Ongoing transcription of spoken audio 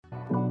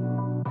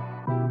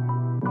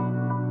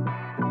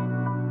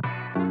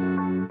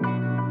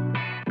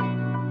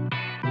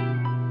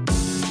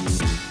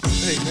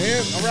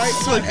man. All right,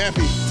 I'm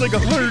happy. It's like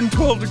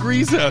 112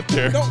 degrees out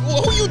there. No,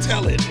 well, who you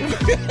telling?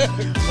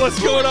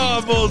 What's going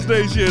on, Bulls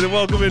Nation? And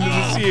welcome into the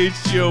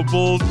CHGO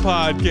Bulls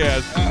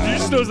podcast. Did you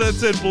just notice that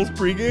said Bulls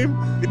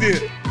pregame? It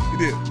did.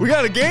 We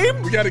got a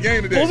game? We got a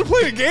game today. Bulls are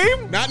playing a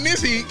game? Not in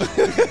this heat.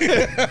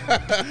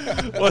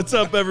 What's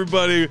up,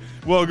 everybody?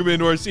 Welcome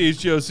into our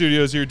CHGO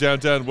studios here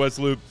downtown West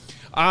Loop.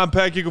 I'm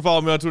Peck. You can follow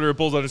me on Twitter at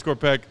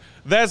Bulls_Peck.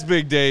 That's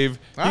Big Dave.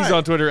 He's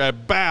on Twitter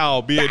at BAW,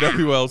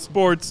 B-A-W-L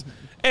Sports.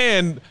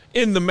 And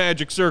in the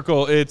magic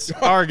circle, it's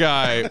our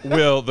guy,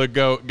 Will the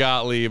Goat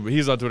Gottlieb.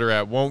 He's on Twitter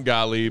at Won't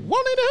Gottlieb.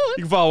 Won't he do it?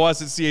 You can follow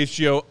us at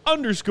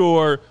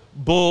CHGO_Bulls.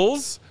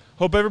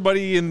 Hope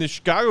everybody in the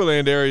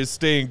Chicagoland area is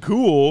staying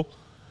cool.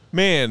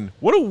 Man,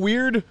 what a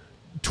weird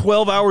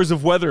 12 hours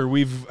of weather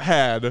we've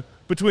had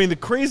between the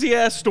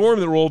crazy-ass storm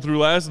that rolled through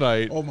last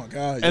night. Oh, my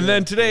God. And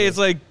then today it's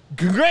like,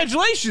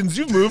 congratulations,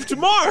 you've moved to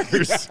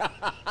Mars.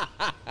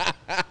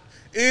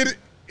 It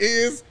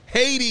is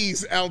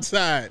Hades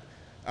outside.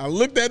 I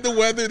looked at the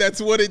weather.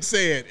 That's what it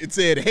said. It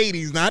said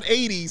Hades, not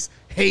 80s,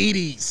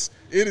 Hades.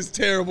 It is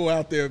terrible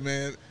out there,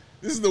 man.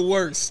 This is the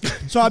worst.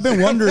 So I've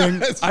been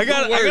wondering. I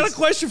got a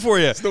question for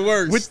you. It's the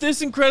worst. With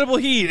this incredible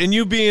heat and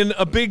you being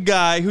a big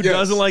guy who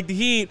doesn't like the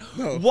heat,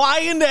 why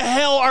in the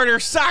hell are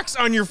there socks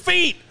on your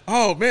feet?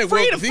 Oh, man.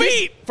 Free to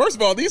feet. First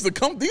of all, these are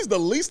the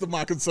least of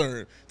my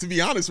concern, to be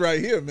honest, right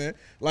here, man.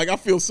 Like, I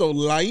feel so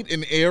light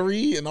and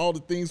airy and all the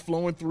things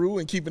flowing through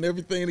and keeping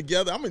everything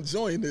together. I'm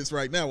enjoying this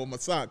right now with my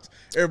socks.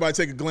 Everybody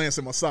take a glance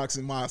at my socks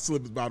and my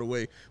slippers, by the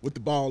way, with the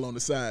ball on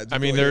the side. I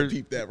mean, they're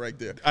peep that right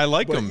there. I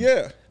like them.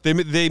 Yeah.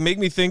 They make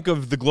me think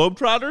of the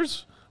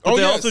Globetrotters, but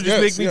they also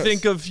just make me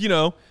think of,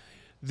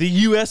 the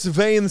U.S. of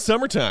A in the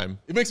summertime.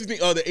 It makes me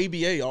think of the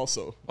ABA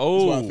also.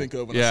 Oh, that's what I think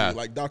of when I see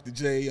like Dr.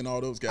 J and all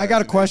those guys. I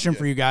got a question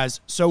for you guys.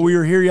 So we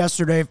were here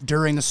yesterday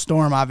during the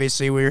storm,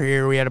 obviously. We were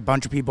here. We had a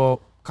bunch of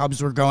people.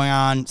 Cubs were going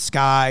on,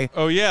 Sky.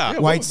 Oh, yeah.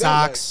 White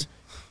Sox.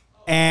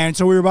 And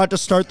so we were about to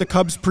start the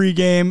Cubs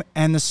pregame,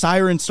 and the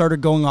siren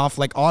started going off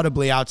like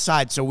audibly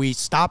outside. So we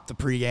stopped the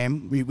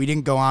pregame. We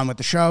didn't go on with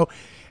the show.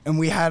 And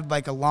we had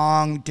like a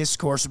long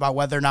discourse about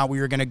whether or not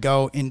we were going to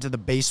go into the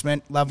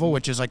basement level,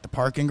 which is like the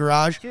parking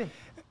garage. Sure.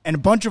 And a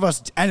bunch of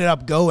us ended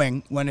up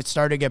going when it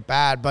started to get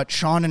bad, but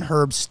Sean and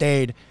Herb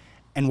stayed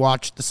and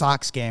watched the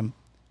Sox game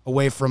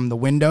away from the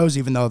windows,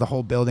 even though the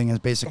whole building is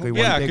basically one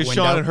big window. Yeah, because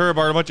Sean and Herb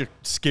are a bunch of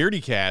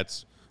scaredy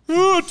cats.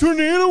 Oh,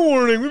 tornado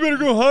warning. We better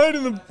go hide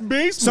in the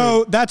basement.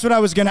 So that's what I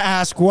was going to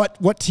ask,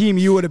 what team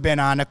you would have been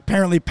on.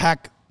 Apparently,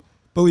 Peck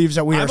believes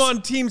that I'm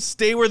on team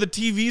stay where the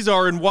TVs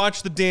are and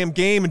watch the damn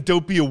game and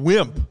don't be a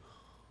wimp.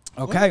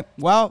 Okay,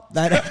 well,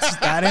 that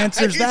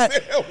answers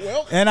that.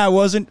 And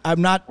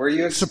I'm not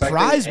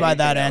surprised by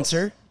that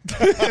answer.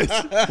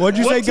 What'd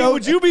you say, Goat? What team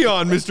would you be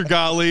on, Mr.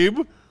 Gottlieb?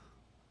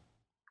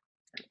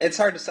 It's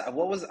hard to say. I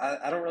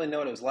don't really know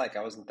what it was like.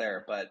 I wasn't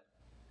there. But,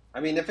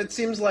 I mean, if it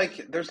seems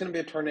like there's going to be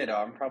a tornado,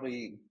 I'm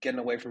probably getting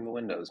away from the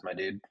windows, my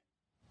dude.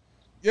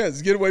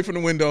 Yes, get away from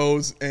the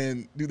windows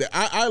and do that.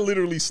 I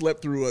literally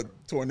slept through a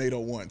tornado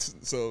once,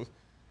 so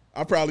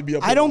I'll probably be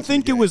up. I don't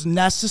think it was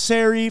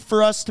necessary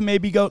for us to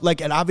maybe go.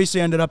 Like, it obviously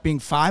ended up being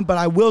fine, but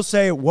I will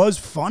say it was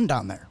fun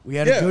down there. We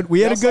had a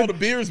good. The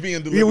beers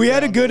being delivered. We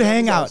had a good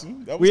hangout.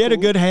 We had a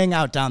good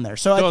hangout down there.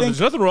 So I think there's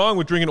nothing wrong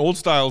with drinking old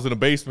styles in a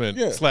basement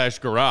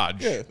 /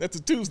 garage. Yeah, that's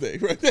a Tuesday,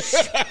 right there.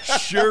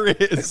 Sure is.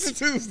 It's a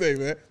Tuesday,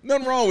 man.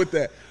 Nothing wrong with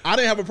that. I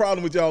didn't have a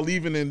problem with y'all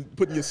leaving and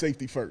putting your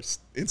safety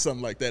first in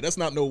something like that. That's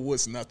not no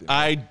wuss nothing. Man.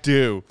 I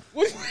do.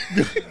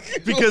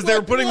 Because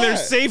they're putting their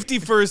safety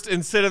first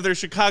instead of their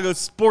Chicago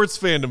sports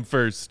fandom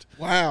first.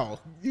 Wow.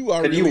 You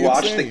are Could really you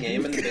watch insane. the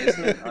game in the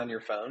basement on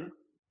your phone?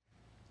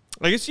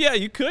 I guess, yeah,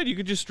 you could. You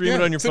could just stream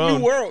it on your phone. It's a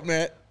new world,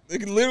 Matt. They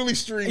can literally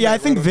stream I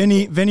think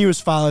Vinny was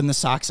following the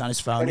Sox on his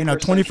phone.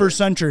 21st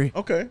century.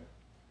 Okay.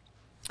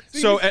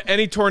 So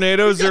any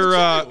tornadoes or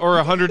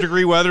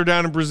 100-degree weather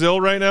down in Brazil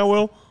right now,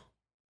 Will?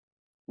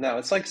 No,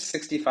 it's like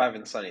 65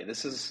 and sunny.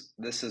 This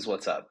is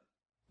what's up.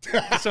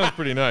 That sounds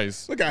pretty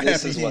nice. Look how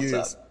happy he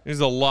is. It's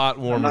a lot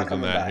warmer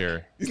than that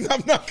here.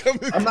 I'm not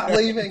coming. I'm not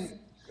leaving.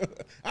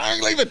 I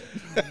ain't leaving.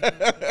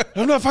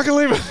 I'm not fucking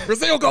leaving.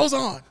 Brazil goes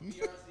on.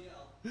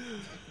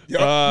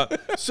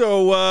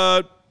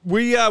 So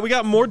we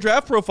got more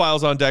draft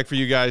profiles on deck for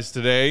you guys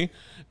today.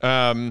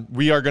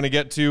 We are going to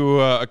get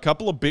to a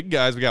couple of big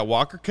guys. We got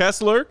Walker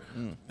Kessler,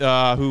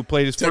 who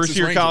played his first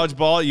year college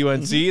ball at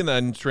UNC and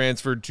then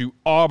transferred to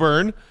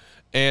Auburn.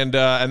 And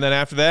then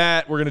after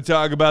that, we're going to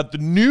talk about the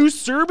new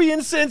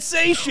Serbian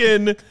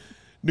sensation,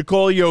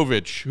 Nikola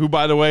Jovic, who,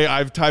 by the way,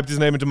 I've typed his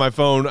name into my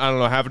phone, I don't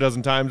know, half a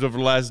dozen times over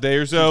the last day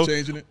or so.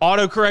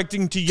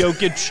 Auto-correcting to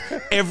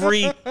Jokic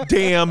every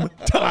damn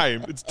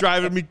time. It's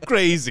driving me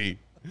crazy.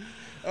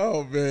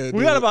 Oh, man.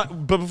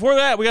 But before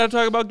that, we got to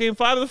talk about Game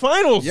 5 of the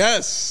Finals.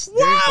 Yes.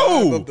 Wow.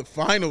 Game 5 of the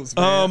Finals,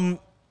 man.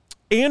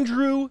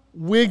 Andrew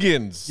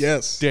Wiggins.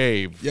 Yes.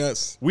 Dave.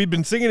 Yes. We've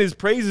been singing his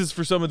praises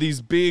for some of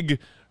these big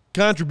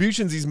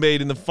contributions he's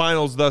made in the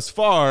finals thus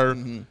far,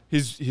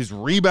 his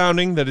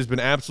rebounding that has been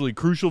absolutely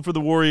crucial for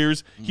the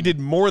Warriors. He did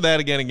more of that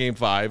again in Game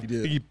 5.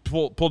 He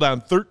pulled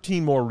down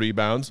 13 more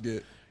rebounds.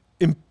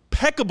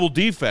 Impeccable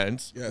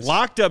defense.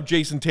 Locked up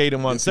Jason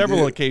Tatum on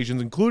several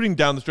occasions, including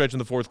down the stretch in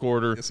the fourth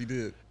quarter. Yes, he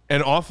did.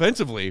 And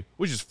offensively,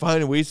 was just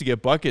finding ways to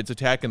get buckets,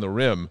 attacking the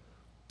rim.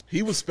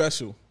 He was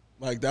special.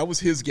 Like, that was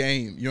his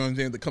game, you know what I'm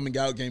saying, the coming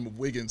out game of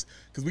Wiggins.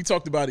 Because we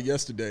talked about it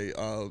yesterday.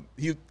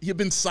 He had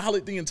been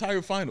solid the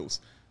entire finals.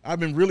 I've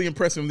been really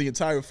impressed with him the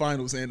entire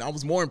finals, and I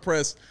was more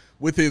impressed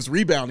with his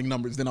rebounding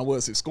numbers than I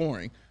was his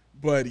scoring.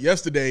 But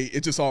yesterday,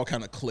 it just all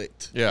kind of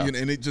clicked. Yeah. And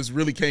it just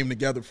really came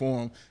together for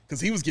him because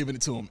he was giving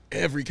it to him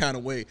every kind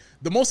of way.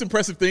 The most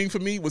impressive thing for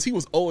me was he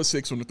was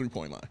 0-6 from the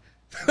three-point line.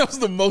 That was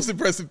the most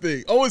impressive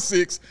thing.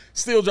 0-6,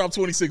 still dropped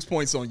 26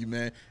 points on you,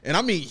 man. And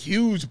I mean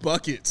huge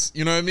buckets.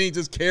 You know what I mean?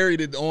 Just carried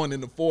it on in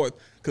the fourth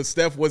because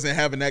Steph wasn't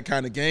having that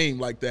kind of game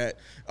like that.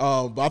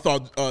 But I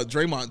thought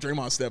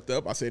Draymond stepped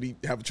up. I said he'd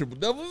have a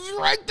triple-double. He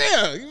was right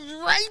there. He was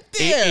right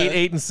there.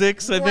 8 and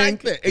 6, I think.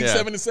 Right there. 8,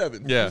 7, and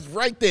 7. Yeah. He was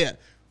right there.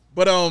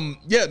 But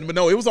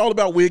no, it was all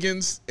about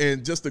Wiggins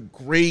and just a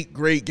great,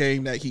 great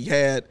game that he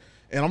had.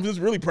 And I'm just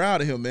really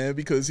proud of him, man,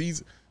 because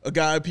he's a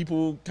guy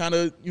people kind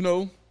of,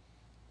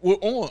 were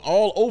on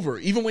all over.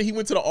 Even when he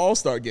went to the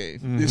All-Star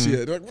game this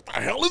year, they're like, what the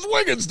hell is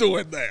Wiggins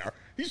doing there?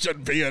 He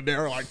shouldn't be in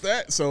there like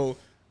that. So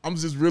I'm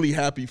just really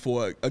happy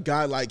for a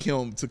guy like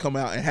him to come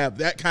out and have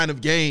that kind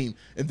of game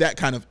and that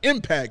kind of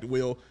impact,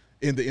 Will,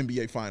 in the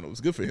NBA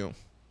Finals. Good for him.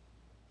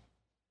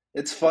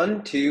 It's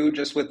fun too,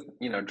 just with,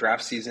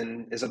 draft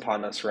season is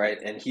upon us, right?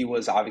 And he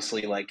was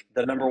obviously like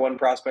the number one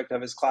prospect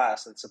of his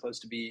class and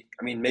supposed to be,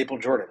 Maple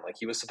Jordan, like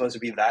he was supposed to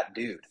be that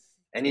dude.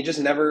 And he just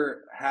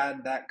never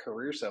had that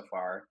career so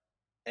far.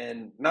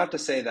 And not to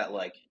say that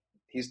like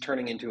he's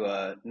turning into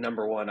a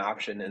number one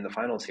option in the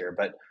finals here,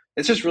 but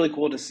it's just really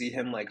cool to see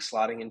him like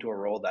slotting into a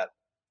role that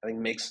I think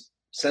makes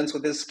sense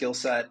with his skill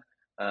set.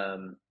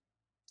 And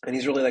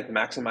he's really like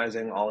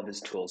maximizing all of his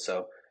tools.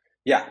 So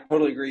yeah,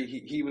 totally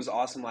agree. He was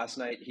awesome last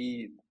night.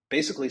 He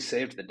basically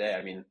saved the day.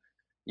 I mean,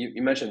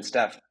 you mentioned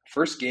Steph,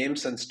 first game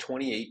since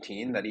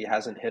 2018 that he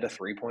hasn't hit a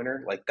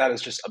three-pointer. Like, that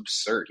is just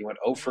absurd. He went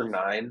 0 for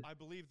 9. I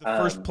believe the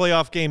first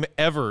playoff game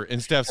ever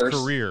in Steph's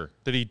career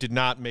that he did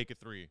not make a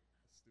three.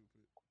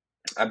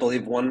 I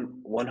believe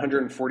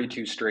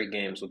 142 straight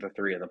games with a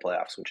three in the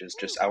playoffs, which is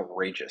just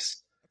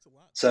outrageous.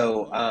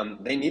 So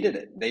they needed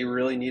it. They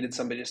really needed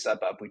somebody to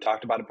step up. We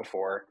talked about it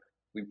before.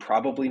 We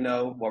probably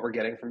know what we're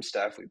getting from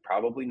Steph. We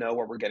probably know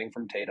what we're getting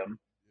from Tatum.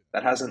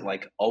 That hasn't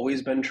like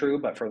always been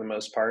true, but for the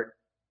most part,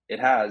 it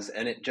has.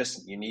 And it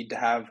just, you need to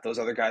have those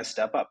other guys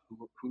step up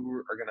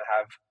who's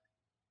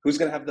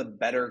going to have the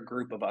better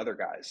group of other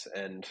guys.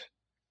 And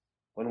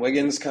when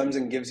Wiggins comes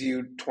and gives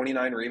you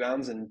 29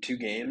 rebounds in 2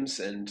 games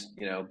and,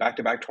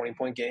 back-to-back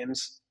 20-point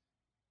games,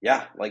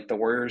 yeah, like the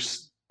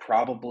Warriors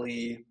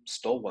probably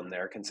stole one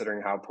there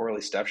considering how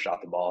poorly Steph shot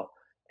the ball.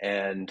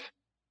 And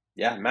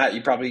yeah, Matt,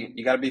 you got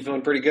to be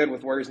feeling pretty good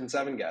with Warriors in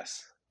 7,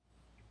 guess.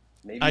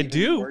 Maybe I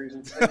do. Warriors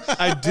in 6.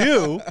 I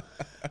do.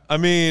 I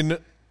mean,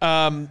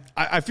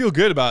 I feel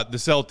good about the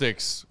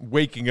Celtics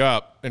waking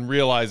up and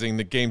realizing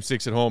that Game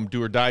 6 at home,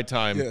 do or die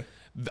time. Yeah.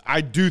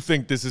 I do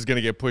think this is going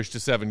to get pushed to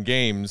 7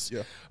 games.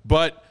 Yeah.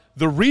 But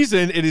the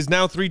reason it is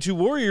now 3-2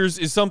 Warriors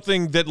is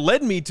something that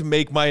led me to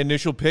make my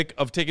initial pick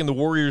of taking the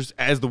Warriors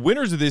as the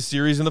winners of this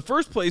series in the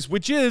first place,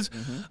 which is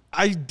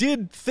I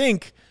did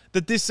think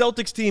that this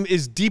Celtics team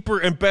is deeper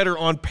and better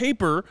on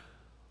paper,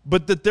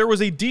 but that there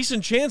was a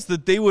decent chance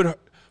that they would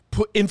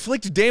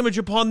inflict damage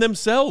upon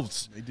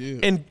themselves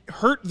and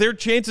hurt their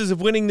chances of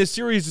winning this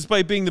series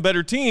despite being the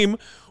better team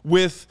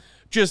with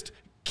just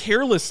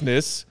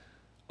carelessness,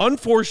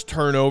 unforced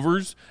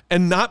turnovers,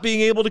 and not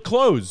being able to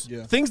close.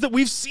 Yeah. Things that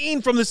we've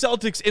seen from the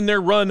Celtics in their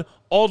run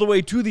all the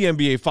way to the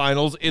NBA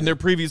Finals in their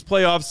previous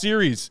playoff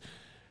series.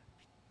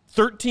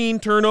 13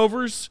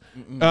 turnovers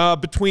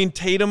between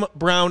Tatum,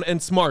 Brown,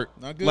 and Smart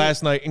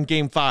last night in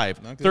Game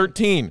 5.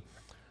 13.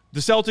 The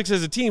Celtics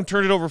as a team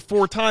turned it over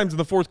 4 times in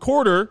the fourth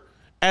quarter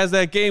as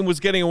that game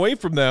was getting away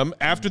from them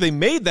after they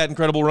made that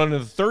incredible run in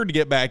the third to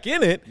get back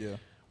in it. Yeah.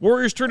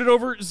 Warriors turned it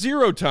over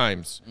 0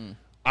 times.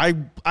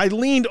 I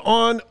leaned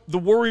on the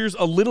Warriors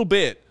a little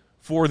bit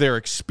for their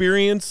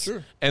experience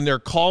and their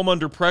calm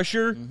under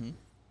pressure,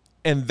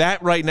 and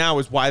that right now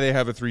is why they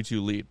have a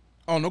 3-2 lead.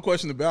 Oh, no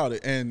question about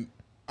it. And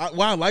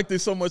why I like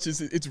this so much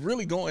is it's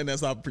really going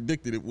as I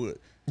predicted it would.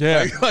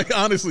 Yeah. Like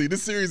honestly,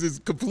 this series is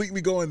completely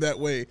going that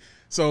way.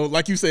 So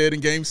like you said, in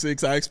Game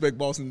 6, I expect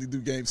Boston to do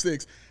Game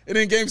 6. And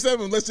in Game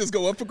 7, let's just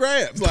go up for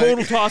grabs.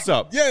 Total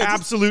toss-up. Yeah.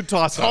 Absolute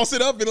toss-up. Toss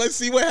it up and let's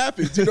see what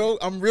happens.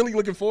 I'm really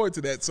looking forward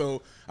to that.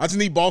 So I just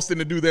need Boston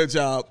to do their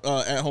job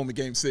at home in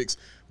Game 6.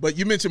 But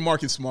you mentioned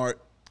Marcus Smart.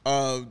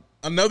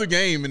 Another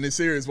game in this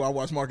series where I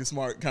watched Marcus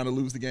Smart kind of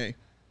lose the game.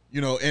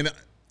 And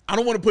I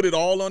don't want to put it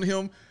all on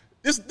him.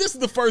 This is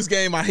the first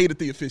game I hated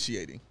the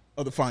officiating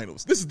of the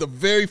finals. This is the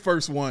very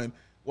first one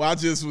where I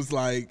just was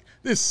like,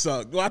 this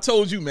sucked. Well, I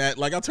told you, Matt,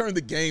 like I turned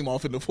the game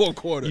off in the fourth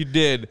quarter. You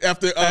did.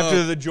 After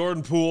the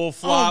Jordan Poole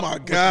flop. Oh, my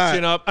with the God.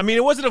 chin up. I mean,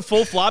 it wasn't a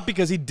full flop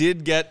because he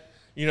did get,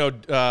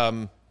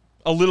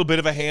 a little bit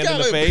of a hand in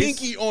the face.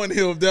 Pinky on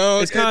him,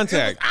 dog. It's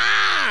contact.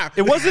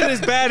 It It wasn't as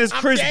bad as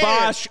Chris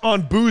Bosh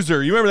on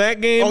Boozer. You remember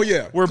that game? Oh,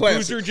 yeah. Where Classic.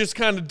 Boozer just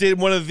kind of did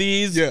one of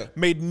these,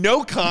 made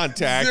no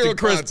contact, Zero and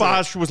Chris contact.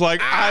 Bosh was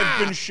like,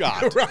 I've been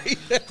shot. Right.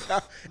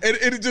 And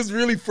it just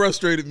really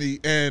frustrated me.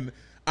 And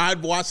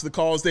I'd watched the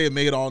calls they had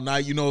made all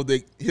night.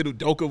 They hit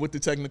Udoka with the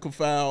technical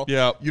foul.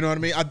 Yeah. You know what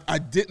I mean? I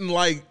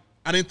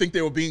didn't think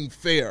they were being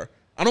fair.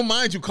 I don't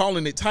mind you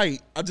calling it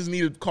tight. I just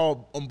needed to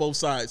call on both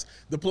sides.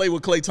 The play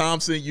with Klay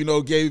Thompson,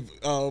 gave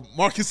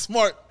Marcus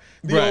Smart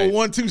the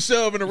old 1-2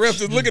 shove, and the refs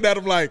just looking at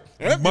him like,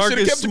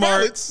 Marcus kept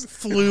Smart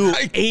flew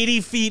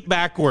 80 feet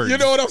backwards. You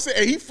know what I'm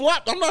saying? He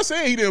flopped. I'm not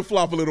saying he didn't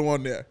flop a little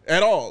on there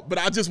at all, but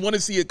I just want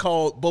to see it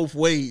called both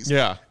ways.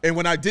 Yeah. And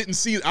when I didn't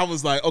see it, I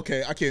was like,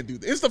 okay, I can't do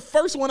this. It's the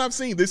first one I've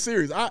seen this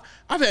series. I've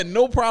had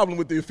no problem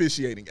with the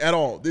officiating at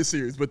all this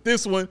series, but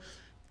this one,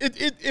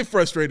 it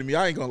frustrated me.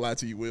 I ain't gonna lie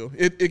to you, Will.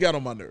 It got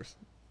on my nerves.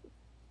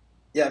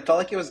 Yeah, it felt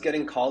like it was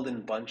getting called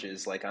in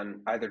bunches, like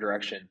on either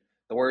direction.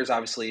 The Warriors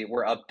obviously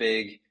were up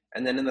big,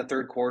 and then in the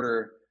third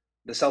quarter,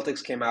 the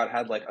Celtics came out,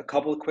 had like a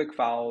couple of quick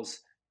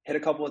fouls, hit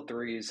a couple of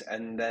threes,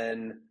 and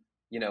then,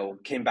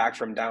 came back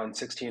from down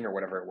 16 or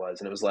whatever it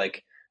was. And it was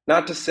like,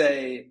 not to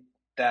say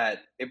that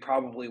it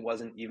probably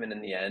wasn't even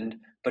in the end,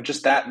 but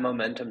just that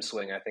momentum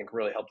swing, I think,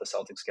 really helped the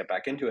Celtics get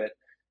back into it.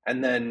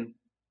 And then,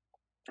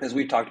 as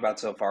we've talked about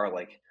so far,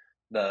 like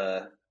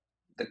the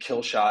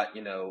kill shot,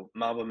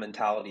 Mamba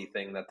mentality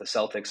thing that the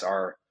Celtics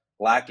are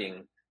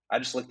lacking. I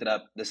just looked it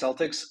up. The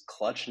Celtics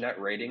clutch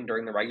net rating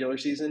during the regular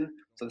season.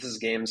 So this is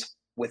games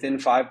within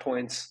 5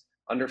 points,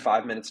 under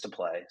 5 minutes to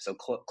play. So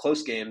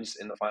close games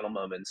in the final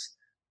moments.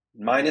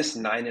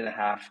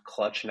 -9.5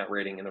 clutch net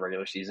rating in the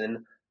regular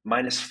season.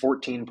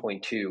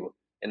 -14.2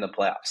 in the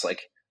playoffs.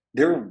 Like,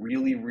 they're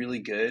really, really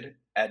good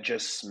at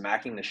just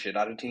smacking the shit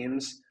out of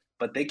teams,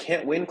 but they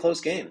can't win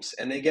close games,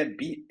 and they get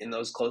beat in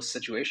those close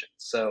situations.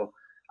 So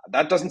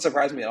that doesn't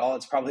surprise me at all.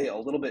 It's probably a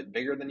little bit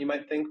bigger than you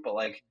might think, but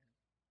like,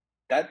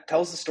 that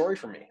tells the story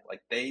for me. Like,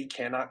 they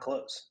cannot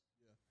close.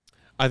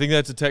 I think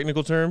that's a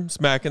technical term,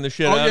 smacking the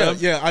shit out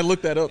of. Yeah, I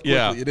looked that up quickly.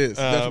 Yeah. It is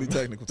definitely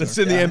technical term. It's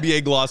in the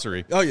NBA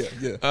glossary. Oh,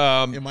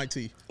 yeah.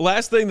 MIT.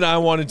 Last thing that I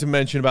wanted to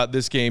mention about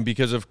this game,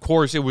 because of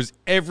course it was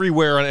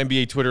everywhere on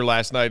NBA Twitter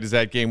last night as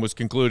that game was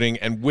concluding,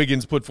 and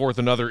Wiggins put forth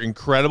another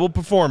incredible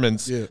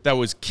performance that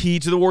was key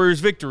to the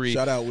Warriors' victory.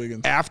 Shout out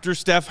Wiggins. After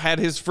Steph had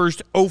his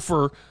first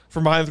offer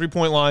from behind the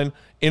three-point line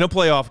in a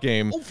playoff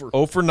game,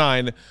 0 for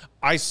 9,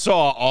 I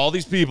saw all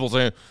these people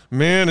saying,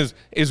 man,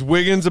 is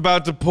Wiggins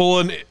about to pull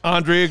an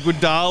Andre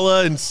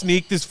Iguodala and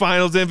sneak this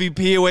finals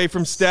MVP away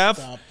from Steph?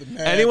 Stop the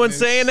madness. Anyone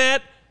saying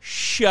that?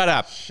 Shut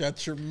up.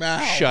 Shut your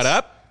mouth. Shut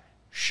up.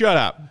 Shut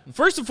up.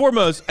 First and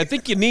foremost, I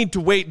think you need to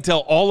wait until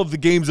all of the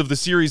games of the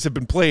series have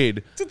been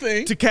played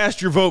to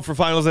cast your vote for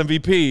finals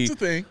MVP. It's a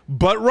thing.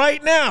 But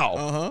right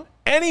now,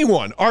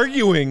 anyone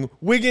arguing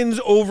Wiggins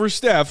over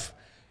Steph,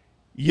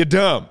 you're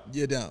dumb.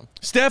 You're dumb.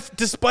 Steph,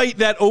 despite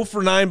that 0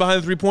 for 9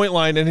 behind the three-point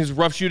line and his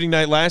rough shooting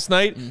night last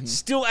night,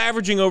 still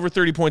averaging over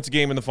 30 points a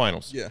game in the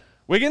finals. Yeah.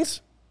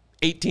 Wiggins,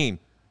 18.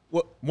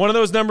 Well, one of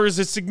those numbers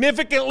is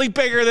significantly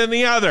bigger than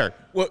the other.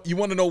 Well, you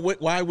want to know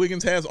why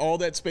Wiggins has all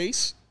that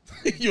space,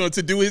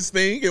 to do his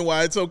thing, and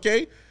why it's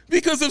okay?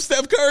 Because of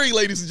Steph Curry,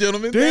 ladies and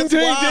gentlemen. Ding, That's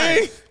ding, why.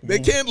 ding. They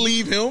can't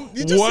leave him.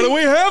 What do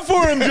we have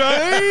for him,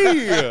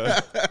 Johnny?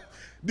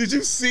 Did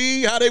you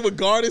see how they were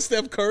guarding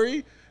Steph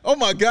Curry? Oh,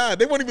 my God.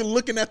 They weren't even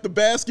looking at the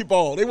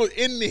basketball. They were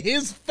in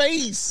his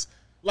face.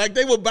 Like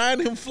they were buying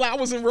him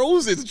flowers and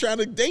roses, trying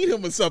to date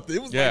him or something.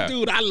 It was like,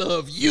 dude, I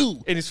love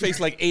you. In his face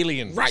like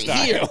alien right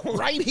style.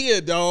 Right here,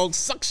 dog.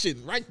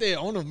 Suction right there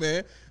on him,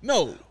 man.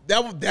 No,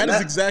 that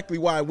is exactly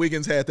why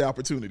Wiggins had the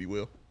opportunity,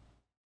 Will.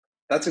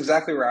 That's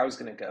exactly where I was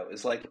going to go.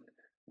 Is like,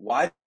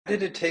 why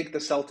did it take the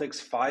Celtics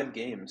 5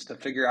 games to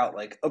figure out,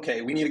 like,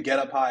 okay, we need to get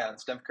up high on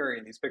Steph Curry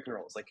in these pick and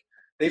rolls? Like,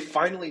 they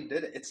finally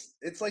did it.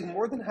 It's like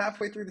more than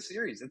halfway through the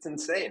series. It's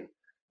insane.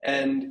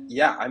 And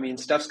yeah, I mean,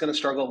 Steph's going to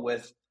struggle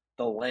with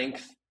the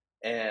length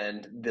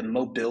and the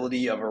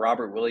mobility of a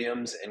Robert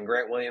Williams and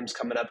Grant Williams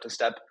coming up to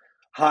step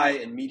high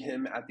and meet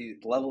him at the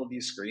level of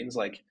these screens.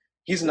 Like,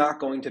 he's not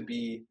going to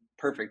be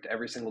perfect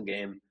every single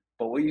game,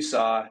 but what you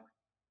saw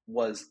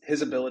was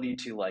his ability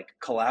to like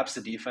collapse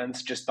the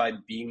defense just by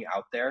being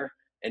out there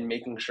and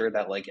making sure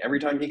that like every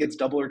time he gets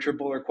double or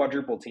triple or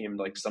quadruple teamed,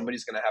 like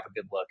somebody's going to have a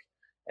good look.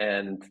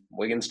 And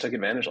Wiggins took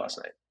advantage last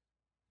night.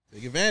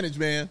 Take advantage,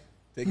 man.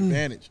 Take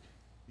advantage.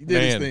 He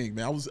did his thing,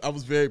 man. I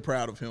was very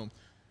proud of him.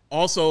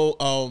 Also,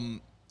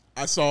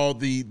 I saw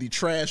the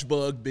trash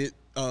bug bit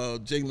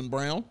Jaylen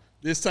Brown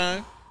this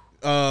time.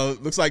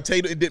 Looks like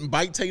Tatum, it didn't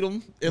bite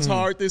Tatum as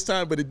hard this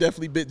time, but it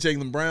definitely bit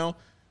Jaylen Brown.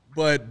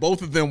 but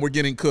both of them were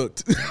getting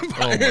cooked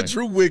by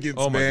Andrew Wiggins,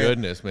 man. Oh, my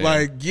goodness, man.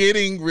 Like,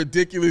 getting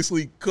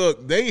ridiculously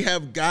cooked. They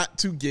have got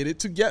to get it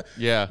together.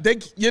 Yeah.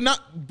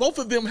 Both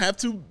of them have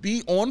to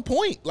be on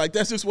point. Like,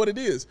 that's just what it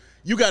is.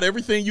 You got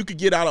everything you could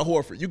get out of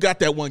Horford. You got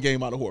that one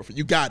game out of Horford.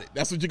 You got it.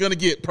 That's what you're going to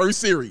get per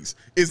series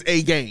is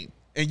a game,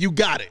 and you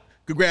got it.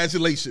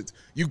 Congratulations.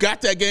 You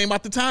got that game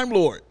out the Time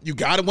Lord. You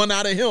got one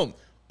out of him.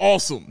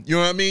 Awesome. You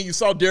know what I mean? You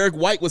saw Derek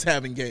White was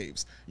having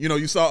games. You know,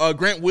 you saw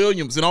Grant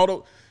Williams and all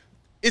those.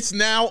 It's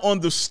now on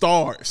the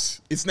stars.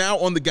 It's now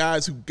on the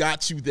guys who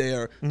got you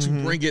there to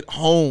bring it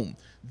home.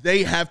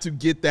 They have to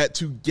get that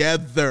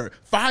together.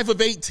 5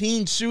 of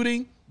 18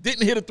 shooting.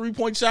 Didn't hit a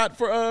 3-point shot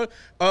for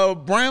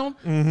Brown?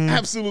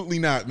 Absolutely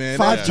not, man.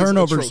 5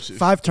 turnovers.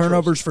 5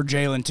 turnovers for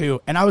Jalen,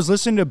 too. And I was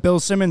listening to Bill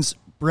Simmons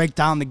break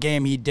down the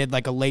game. He did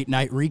like a late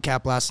night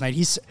recap last night.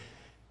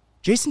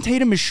 Jason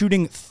Tatum is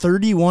shooting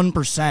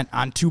 31%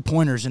 on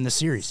 2-pointers in the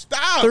series.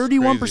 Stop.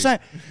 31%.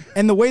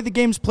 And the way the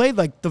game's played,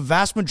 like the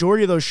vast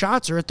majority of those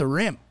shots are at the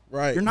rim.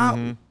 Right. You're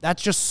not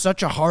that's just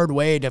such a hard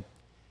way to,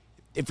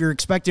 if you're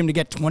expecting him to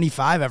get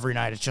 25 every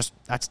night, it's just,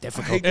 that's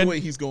difficult. I hate the way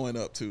he's going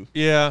up, too.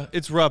 Yeah,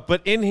 it's rough.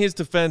 But in his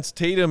defense,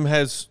 Tatum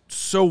has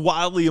so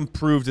wildly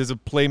improved as a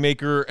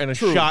playmaker and a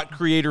shot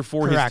creator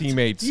for his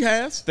teammates. He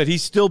has. That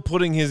he's still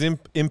putting his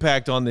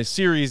impact on this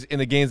series in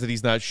the games that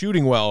he's not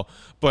shooting well.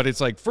 But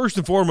it's like, first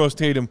and foremost,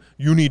 Tatum,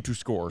 you need to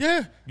score.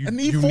 Yeah, you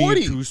need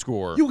 40. Need to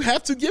score. You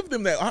have to give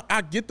them that.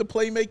 I get the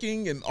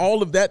playmaking and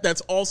all of that.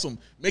 That's awesome.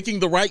 Making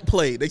the right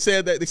play. They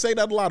say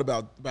that a lot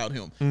about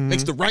him.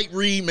 Makes the right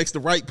read, makes the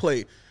right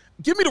play.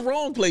 Give me the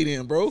wrong play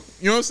then, bro.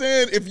 You know what I'm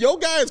saying? If your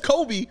guy is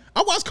Kobe,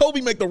 I watch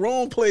Kobe make the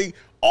wrong play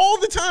all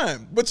the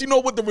time. But you know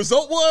what the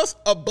result was?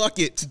 A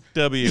bucket.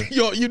 W.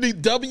 You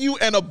need W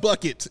and a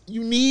bucket.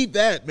 You need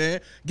that, man.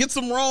 Get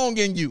some wrong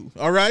in you,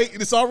 all right?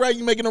 It's all right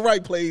you making the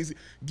right plays.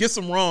 Get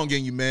some wrong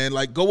in you, man.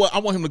 Like, go up. I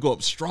want him to go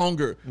up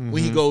stronger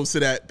when he goes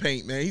to that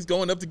paint, man. He's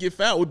going up to get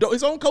fouled.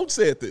 His own coach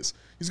said this.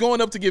 He's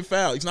going up to get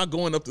fouled. He's not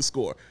going up to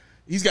score.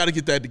 He's got to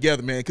get that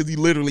together, man, because he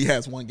literally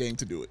has one game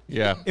to do it.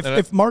 Yeah.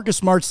 If Marcus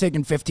Smart's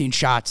taking 15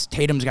 shots,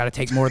 Tatum's got to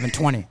take more than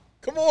 20.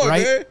 Come on,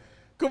 man.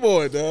 Come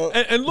on, dog.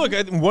 And look,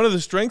 one of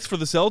the strengths for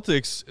the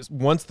Celtics, is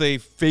once they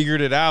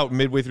figured it out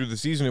midway through the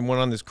season and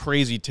went on this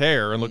crazy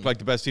tear and looked like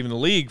the best team in the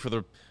league for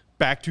the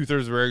back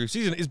 2/3 of the regular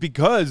season, is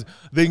because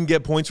they can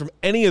get points from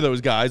any of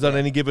those guys on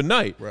any given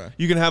night. Right.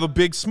 You can have a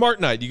big Smart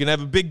night. You can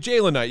have a big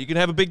Jalen night. You can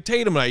have a big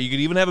Tatum night. You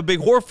can even have a big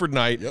Horford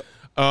night. Yep.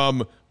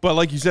 But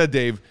like you said,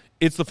 Dave,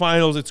 it's the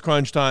finals. It's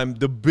crunch time.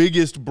 The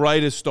biggest,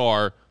 brightest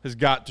star has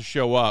got to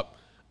show up,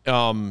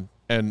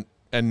 and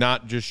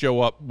not just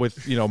show up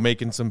with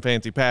making some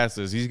fancy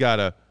passes. He's got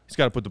to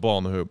put the ball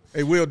in the hoop.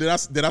 Hey, Will, did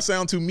I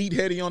sound too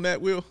meatheady on that,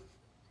 Will?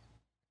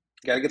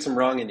 Got to get some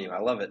wrong in you. I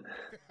love it.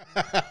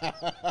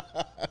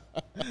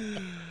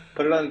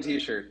 Put it on a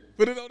T-shirt.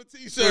 Put it on a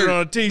T-shirt. Put it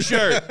on a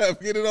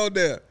T-shirt. Get it on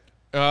there.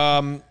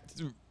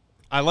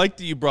 I like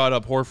that you brought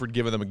up Horford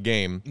giving them a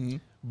game,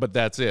 but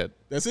that's it.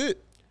 That's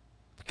it.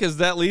 Because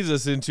that leads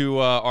us into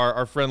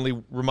our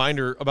friendly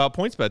reminder about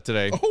PointsBet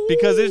today. Oh.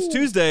 Because it's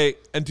Tuesday,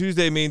 and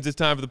Tuesday means it's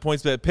time for the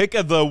PointsBet pick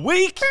of the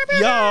week,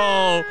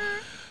 y'all.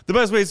 The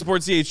best way to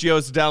support CHGO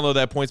is to download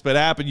that PointsBet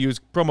app and use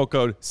promo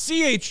code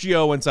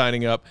CHGO when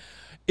signing up.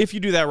 If you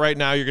do that right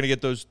now, you're going to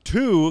get those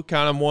two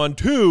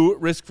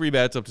risk-free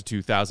bets up to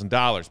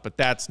 $2,000. But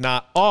that's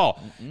not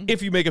all.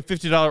 If you make a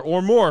 $50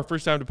 or more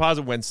first-time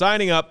deposit when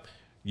signing up,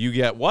 you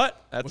get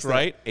what? That's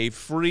right, a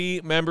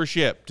free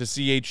membership to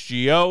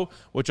CHGO,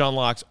 which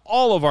unlocks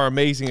all of our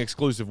amazing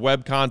exclusive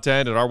web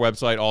content at our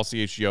website,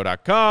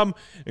 allchgo.com,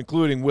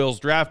 including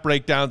Will's draft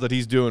breakdowns that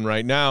he's doing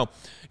right now.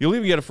 You'll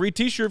even get a free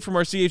T-shirt from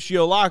our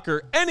CHGO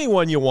locker,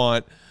 anyone you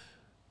want.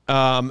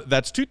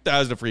 That's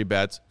 2,000 free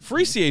bets,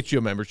 free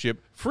CHGO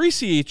membership, free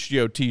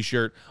CHGO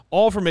T-shirt,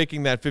 all for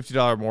making that $50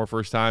 or more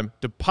first-time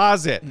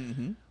deposit.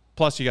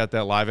 Plus, you got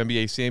that live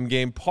NBA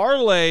same-game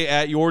parlay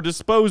at your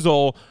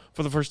disposal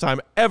for the first time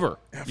ever.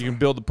 You can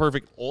build the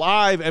perfect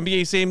live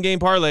NBA same-game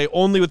parlay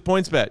only with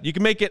PointsBet. You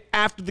can make it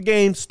after the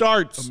game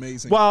starts.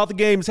 Amazing. While the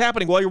game is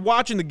happening, while you're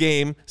watching the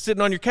game,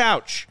 sitting on your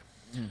couch.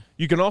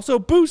 You can also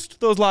boost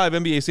those live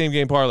NBA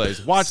same-game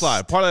parlays. Watch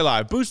live, parlay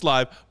live, boost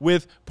live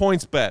with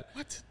PointsBet.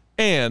 What?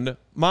 And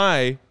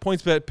my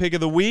PointsBet pick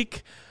of the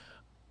week,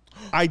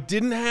 I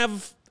didn't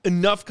have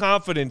enough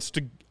confidence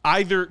to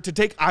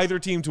take either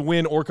team to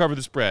win or cover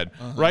the spread.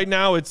 Right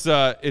now, it's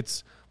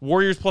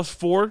Warriors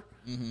 +4.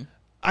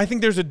 I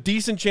think there's a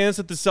decent chance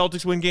that the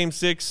Celtics win Game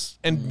 6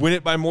 and win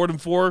it by more than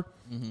 4.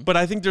 But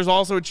I think there's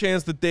also a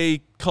chance that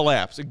they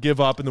collapse and give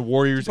up, and the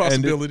Warriors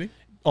end it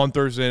on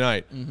Thursday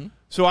night.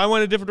 So I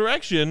went a different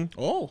direction.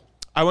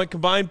 I went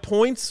combined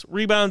points,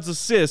 rebounds,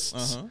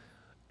 assists.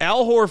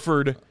 Al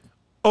Horford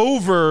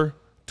over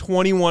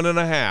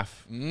 21.5.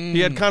 He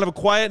had kind of a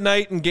quiet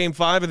night in Game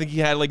 5. I think he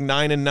had like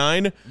 9 and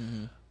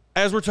 9.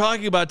 As we're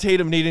talking about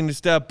Tatum needing to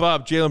step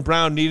up, Jaylen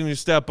Brown needing to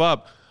step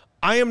up,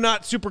 I am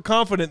not super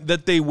confident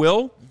that they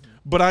will,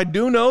 but I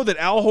do know that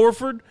Al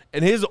Horford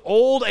and his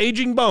old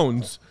aging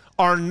bones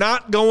are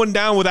not going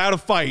down without a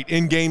fight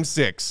in Game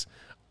 6.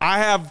 I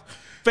have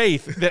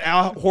faith that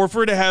Al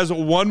Horford has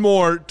one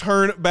more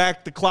turn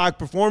back the clock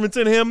performance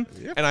in him,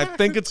 and I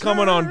think it's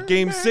coming on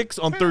Game 6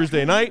 on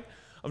Thursday night.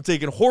 I'm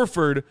taking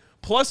Horford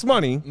plus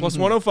money, plus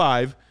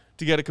 105,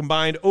 to get a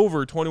combined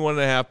over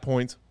 21.5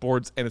 points,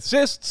 boards, and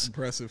assists.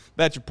 Impressive.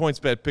 That's your points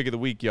bet pick of the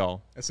week,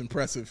 y'all. That's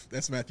impressive.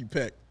 That's Matthew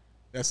Peck.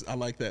 I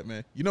like that,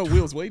 man. You know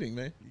Will's waiting,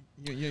 man.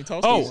 You ain't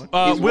tossed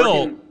one.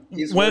 Will,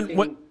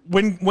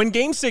 when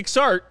Game 6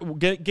 starts,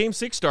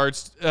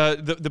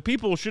 the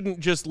people shouldn't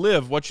just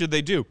live. What should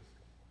they do?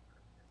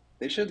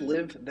 They should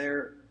live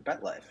their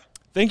bet life.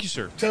 Thank you,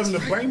 sir. Tell them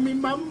to bring me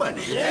my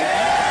money.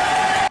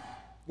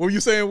 What were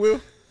you saying,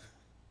 Will?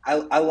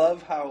 I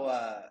love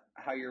how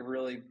you're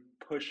really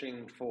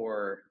pushing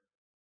for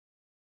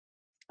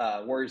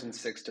Warriors in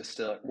 7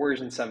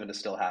 to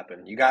still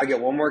happen. You got to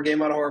get one more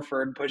game on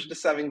Horford, push it to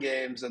 7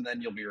 games, and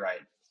then you'll be right.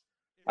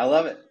 I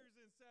love it.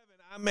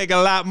 I make a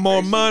lot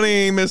more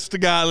money, Mr.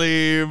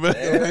 Gottlieb.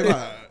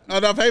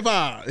 No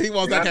paper. He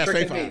wants that cash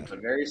paper.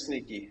 But very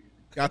sneaky.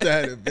 Got to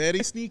have it.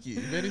 Very sneaky.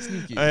 Very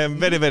sneaky. I am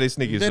very, very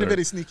sneaky, sir. Very,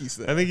 very sneaky,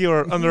 sir. I think you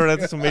are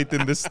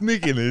underestimating the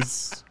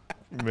sneakiness.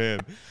 Man.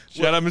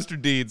 Shout out Mr.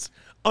 Deeds.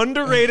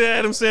 Underrated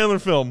Adam Sandler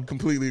film.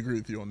 Completely agree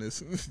with you on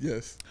this.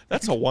 Yes.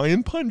 That's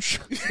Hawaiian Punch.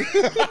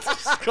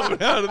 Just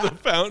coming out of the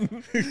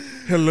fountain.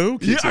 Hello,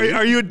 Kitty.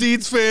 Are you a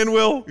Deeds fan,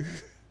 Will?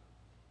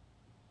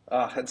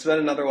 It's been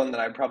another one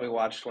that I probably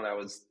watched when I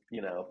was,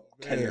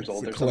 10 years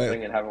old or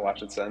something, and haven't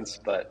watched it since.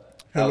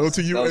 But hello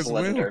to you as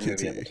well,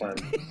 Kitty. Movie at the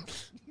time.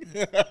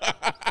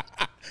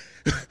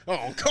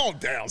 Oh, calm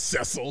down,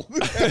 Cecil.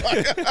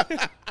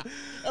 That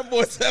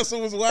boy Cecil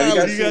was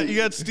wild. You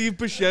got Steve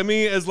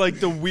Buscemi as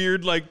like the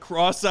weird, like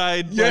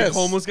cross-eyed, like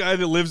homeless guy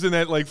that lives in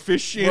that like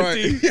fish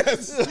shanty. Right.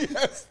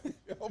 Yes.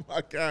 Oh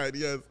my God,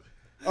 yes.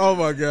 Oh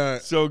my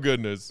God. So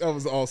goodness. That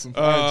was awesome.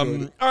 I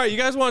enjoyed it. All right, you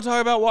guys want to talk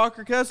about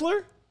Walker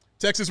Kessler?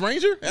 Texas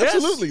Ranger?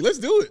 Absolutely. Yes. Let's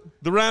do it.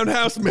 The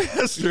Roundhouse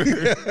Master.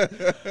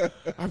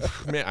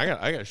 Man, I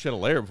got to shed a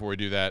layer before we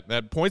do that.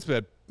 That points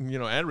bet,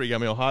 ad read got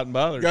me all hot and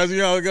bothered. Guys,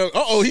 go.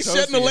 Uh-oh, he's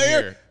shedding a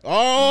layer. Here.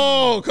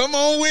 Oh, come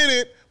on with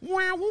it.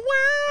 Wow, wow,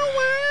 wow.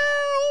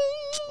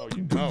 Oh,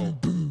 you know.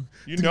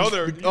 You know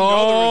there was a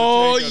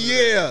tank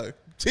yeah.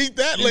 Keep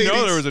that, ladies. You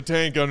know there was a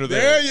tank under there.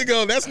 There you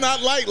go. That's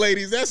not light,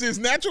 ladies. That's his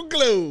natural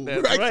glow.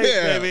 That's right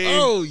there. Baby.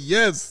 Oh,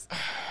 yes.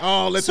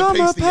 Oh, let Summer the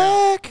pasty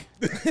pack.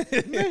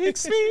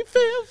 Makes me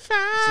feel fine.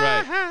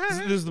 That's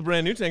right. This is the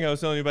brand new tank I was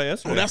telling you about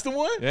yesterday. Oh, that's the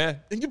one? Yeah.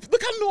 And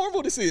look how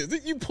normal this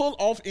is. You pull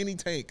off any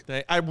tank.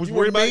 I was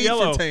worried about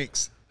yellow. For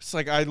tanks. It's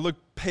like I look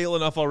pale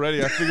enough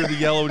already. I figured the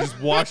yellow just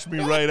washed me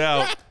right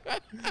out.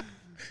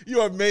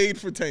 You are made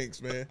for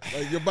tanks, man.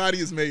 Like your body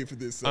is made for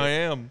this. So. I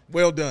am.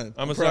 Well done.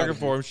 I'm a sucker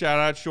for him. Shout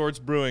out Shorts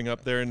Brewing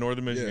up there in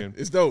northern Michigan.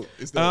 Yeah, it's dope.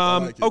 I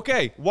like it.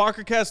 Okay,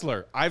 Walker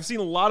Kessler. I've seen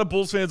a lot of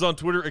Bulls fans on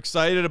Twitter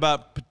excited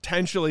about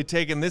potentially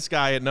taking this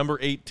guy at number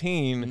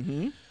 18.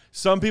 Mm-hmm.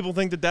 Some people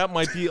think that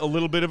might be a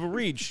little bit of a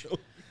reach.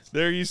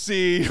 There you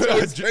see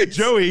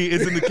Joey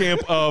is in the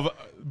camp of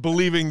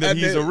believing that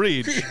he's a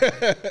reach.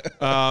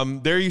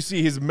 There you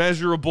see his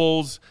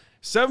measurables.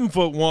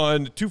 7'1",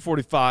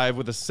 245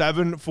 with a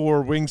 7'4"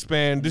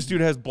 wingspan. This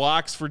dude has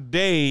blocks for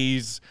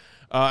days.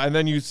 And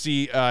then you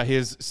see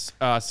his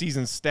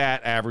season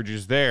stat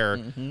averages there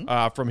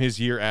from his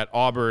year at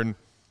Auburn.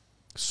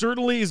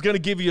 Certainly is going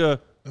to give you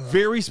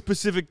very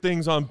specific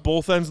things on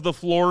both ends of the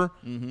floor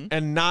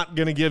and not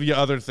going to give you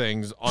other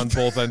things on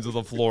both ends of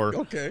the floor.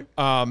 Okay.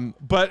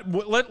 But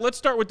let's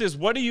start with this.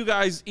 What do you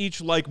guys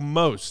each like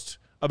most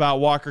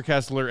about Walker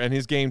Kessler and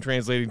his game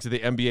translating to the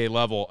NBA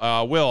level?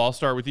 Will, I'll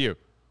start with you.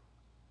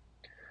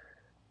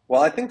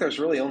 Well, I think there's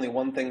really only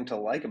one thing to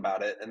like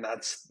about it, and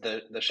that's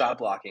the shot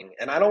blocking.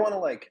 And I don't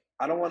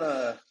want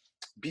to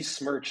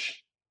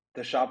besmirch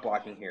the shot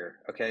blocking here,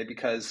 okay?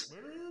 Because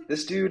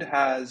this dude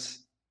has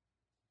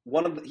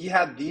he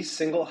had the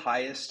single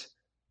highest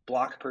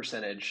block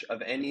percentage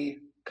of any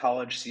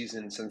college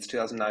season since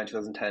 2009,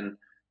 2010,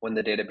 when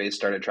the database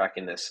started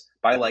tracking this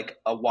by like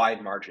a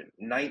wide margin.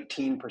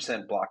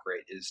 19% block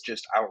rate is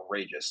just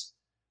outrageous.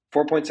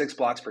 4.6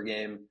 blocks per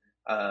game.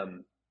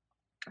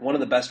 One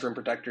of the best rim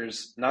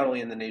protectors, not only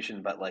in the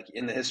nation, but like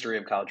in the history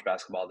of college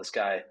basketball. This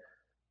guy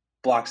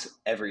blocks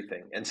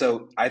everything. And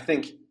so I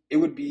think it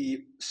would be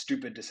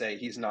stupid to say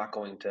he's not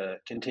going to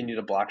continue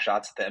to block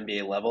shots at the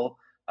NBA level.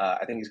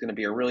 I think he's going to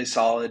be a really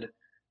solid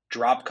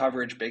drop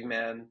coverage big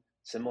man,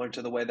 similar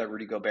to the way that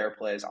Rudy Gobert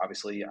plays.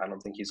 Obviously, I don't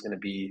think he's going to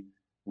be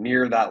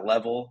near that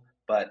level,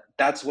 but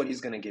that's what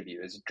he's going to give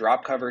you is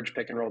drop coverage,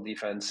 pick and roll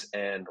defense,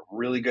 and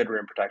really good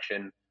rim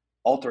protection.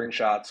 Altering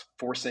shots,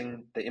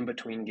 forcing the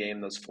in-between game,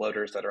 those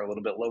floaters that are a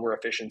little bit lower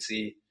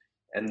efficiency,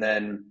 and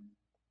then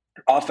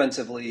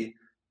offensively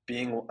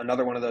being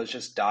another one of those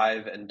just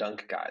dive and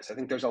dunk guys. I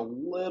think there's a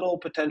little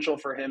potential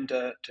for him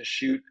to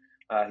shoot.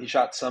 He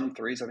shot some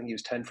threes. I think he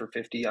was 10 for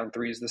 50 on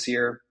threes this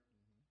year,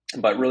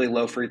 but really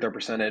low free throw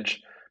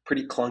percentage,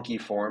 pretty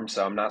clunky form,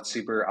 so I'm not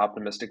super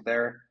optimistic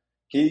there.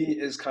 He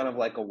is kind of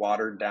like a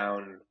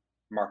watered-down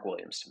Mark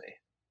Williams to me.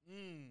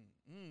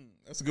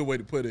 That's a good way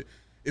to put it.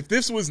 If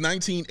this was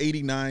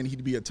 1989,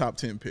 he'd be a top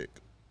 10 pick.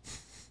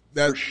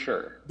 For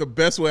sure. The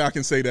best way I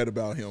can say that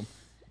about him.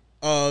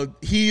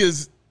 He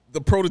is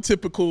the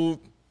prototypical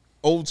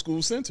old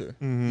school center.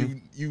 Mm-hmm.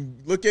 You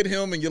look at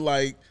him and you're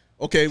like,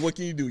 okay, what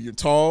can you do? You're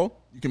tall.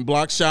 You can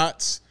block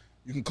shots.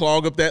 You can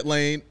clog up that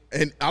lane.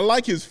 And I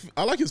like his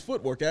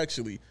footwork,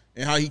 actually,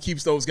 and how he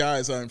keeps those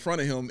guys in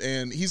front of him.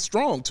 And he's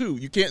strong, too.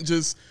 You can't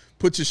just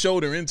put your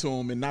shoulder into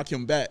him and knock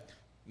him back.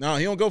 No,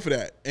 he don't go for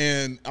that.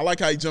 And I like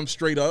how he jumps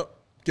straight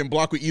up, can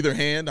block with either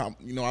hand. I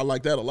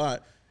like that a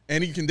lot.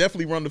 And he can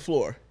definitely run the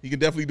floor. He can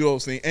definitely do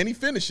those things. And he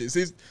finishes.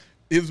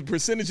 His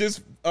percentages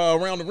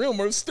around the rim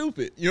are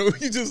stupid. You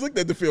just looked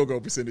at the field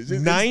goal percentage.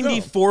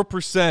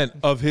 94%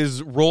 of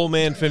his roll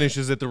man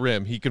finishes at the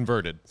rim, he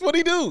converted. That's what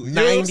he do.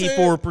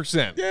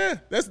 94%. Yeah,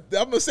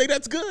 I'm gonna say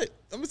that's good.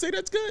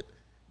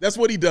 That's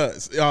what he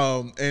does.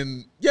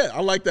 And yeah,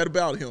 I like that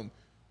about him.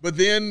 But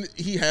then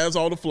he has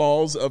all the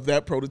flaws of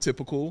that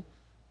prototypical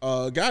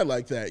guy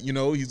like that.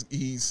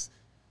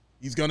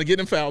 He's gonna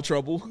get in foul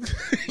trouble.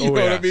 you know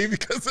what I mean?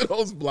 Because of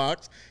those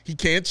blocks, he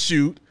can't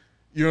shoot.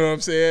 You know what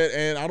I'm saying?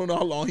 And I don't know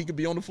how long he could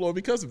be on the floor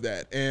because of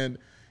that. And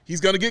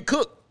he's going to get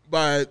cooked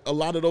by a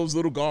lot of those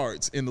little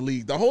guards in the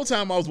league. The whole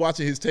time I was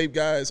watching his tape,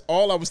 guys,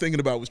 all I was thinking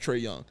about was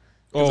Trae Young.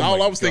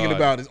 All I was thinking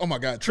about is, oh, my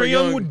God. Trae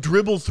Young would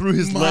dribble through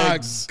his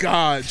legs. My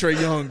God, Trae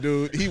Young,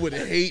 dude. He would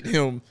hate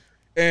him.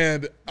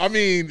 And, I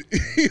mean,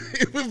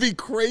 it would be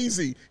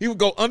crazy. He would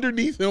go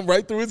underneath him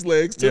right through his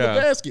legs to the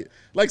basket.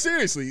 Like,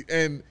 seriously.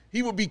 And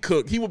he would be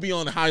cooked. He would be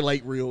on the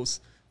highlight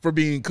reels for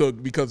being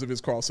cooked because of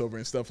his crossover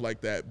and stuff like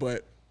that.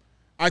 But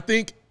I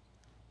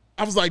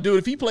was like, dude,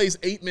 if he plays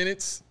 8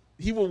 minutes,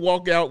 he will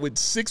walk out with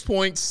 6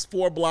 points,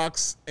 4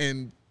 blocks,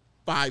 and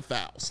 5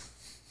 fouls.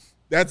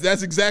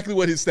 That's exactly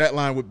what his stat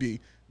line would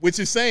be, which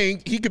is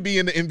saying he could be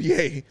in the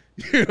NBA.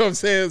 You know what I'm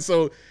saying?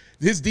 So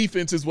his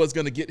defense is what's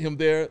going to get him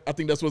there. I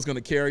think that's what's going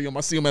to carry him. I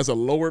see him as a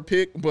lower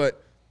pick,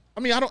 but I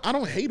mean, I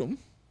don't hate him.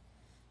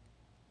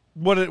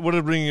 What it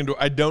bring into?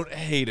 I don't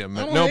hate him.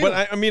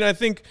 I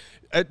think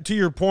to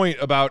your point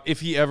about if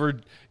he ever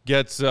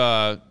gets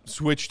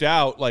switched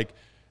out, like.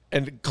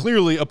 And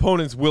clearly,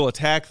 opponents will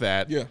attack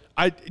that. Yeah.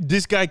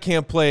 This guy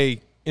can't play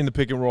in the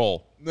pick and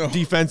roll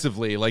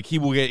defensively. Like, he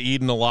will get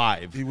eaten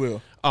alive. He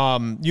will.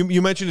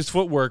 You mentioned his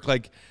footwork.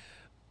 Like,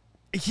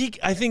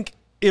 I think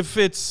if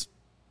it's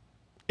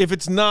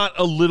not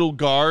a little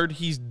guard,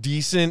 he's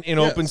decent in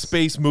open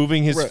space,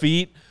 moving his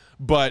feet.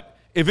 But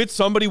if it's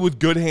somebody with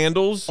good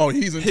handles,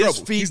 he's in his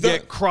trouble. feet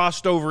get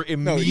crossed over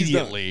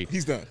immediately.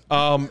 He's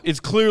done.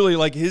 It's clearly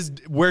like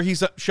where he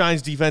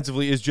shines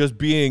defensively is just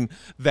being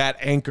that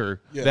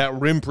anchor, that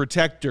rim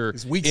protector,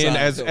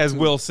 as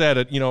Will said,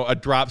 a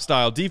drop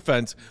style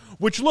defense.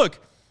 Which,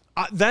 look,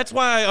 that's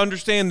why I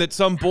understand that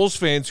some Bulls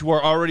fans who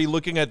are already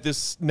looking at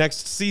this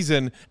next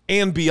season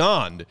and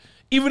beyond,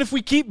 even if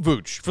we keep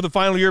Vooch for the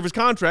final year of his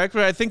contract,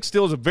 which I think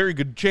still is a very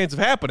good chance of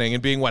happening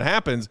and being what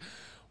happens.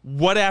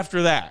 What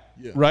after that,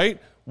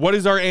 right? What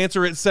is our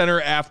answer at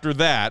center after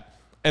that?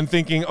 And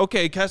thinking,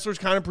 okay, Kessler's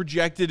kind of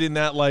projected in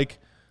that like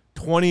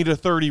 20 to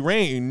 30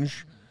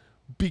 range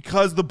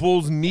because the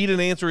Bulls need an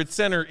answer at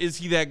center. Is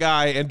he that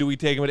guy? And do we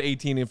take him at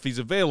 18 if he's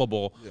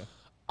available? Yeah.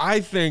 I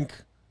think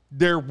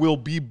there will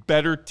be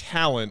better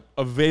talent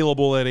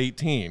available at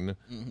 18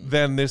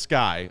 than this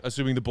guy,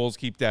 assuming the Bulls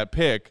keep that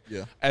pick.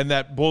 Yeah. And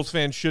that Bulls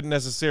fans shouldn't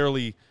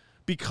necessarily,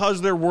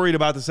 because they're worried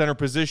about the center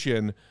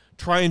position,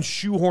 try and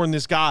shoehorn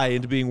this guy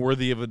into being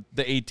worthy of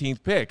the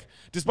 18th pick,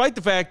 despite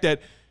the fact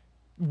that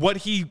what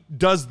he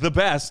does the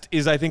best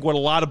is, I think, what a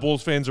lot of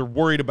Bulls fans are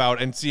worried about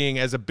and seeing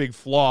as a big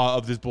flaw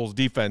of this Bulls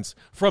defense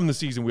from the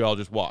season we all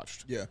just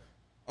watched. Yeah.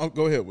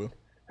 Go ahead, Will.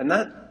 And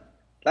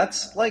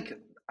that's like,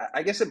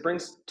 I guess it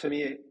brings to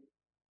me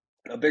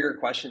a bigger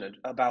question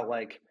about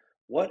like,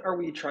 what are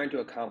we trying to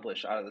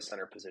accomplish out of the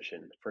center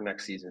position for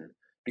next season?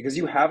 Because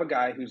you have a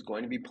guy who's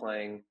going to be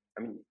playing,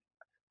 I mean,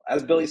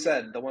 as Billy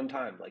said the one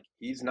time, like,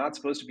 he's not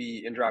supposed to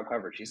be in drop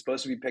coverage. He's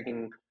supposed to be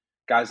picking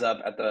guys up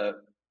at the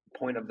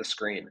point of the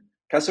screen.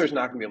 Kessler's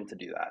not going to be able to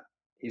do that.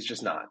 He's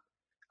just not.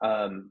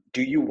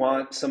 Do you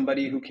want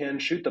somebody who can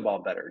shoot the ball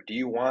better? Do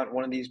you want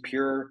one of these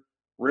pure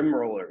rim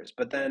rollers?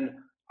 But then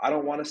I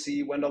don't want to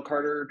see Wendell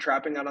Carter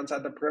trapping out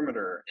inside the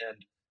perimeter, and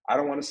I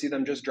don't want to see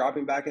them just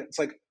dropping back. It's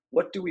like,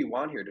 what do we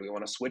want here? Do we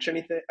want to switch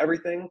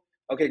everything?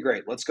 Okay,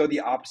 great. Let's go the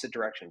opposite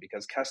direction,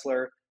 because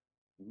Kessler,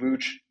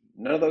 Vooch,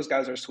 none of those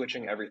guys are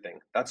switching everything.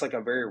 That's like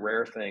a very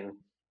rare thing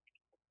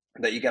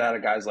that you get out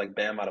of guys like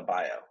Bam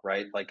Adebayo,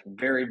 right? Like,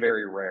 very,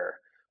 very rare.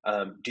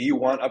 Do you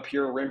want a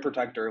pure rim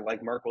protector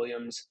like Mark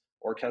Williams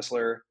or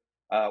Kessler,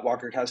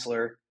 Walker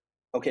Kessler?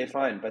 Okay,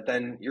 fine. But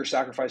then you're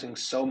sacrificing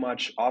so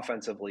much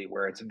offensively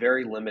where it's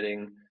very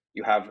limiting.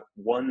 You have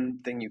one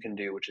thing you can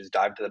do, which is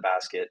dive to the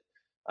basket.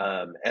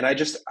 And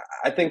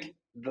I think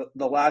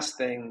the last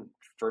thing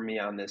for me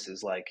on this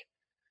is like,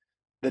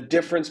 the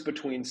difference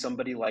between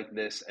somebody like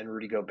this and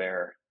Rudy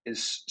Gobert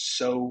is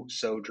so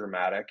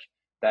dramatic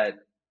that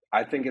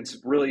I think it's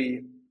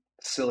really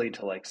silly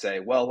to like say,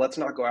 well, let's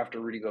not go after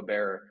Rudy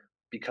Gobert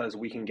because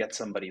we can get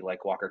somebody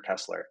like Walker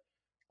Kessler.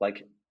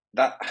 Like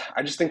that,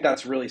 I just think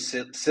that's really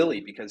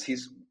silly because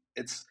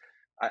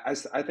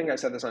I think I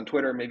said this on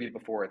Twitter maybe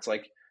before. It's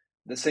like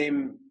the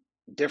same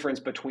difference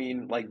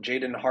between like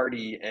Jaden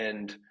Hardy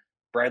and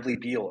Bradley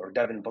Beal or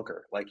Devin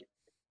Booker. Like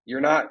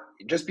you're not,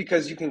 just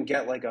because you can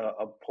get like a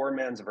poor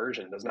man's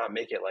version does not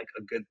make it like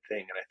a good thing.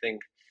 And I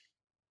think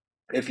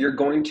if you're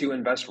going to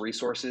invest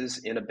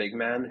resources in a big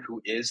man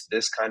who is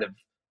this kind of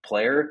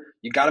player,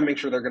 you got to make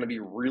sure they're going to be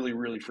really,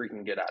 really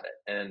freaking good at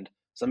it. And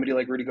somebody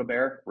like Rudy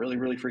Gobert, really,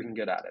 really freaking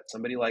good at it.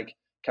 Somebody like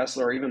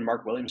Kessler or even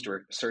Mark Williams to a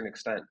certain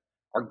extent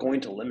are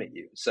going to limit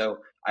you. So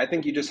I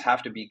think you just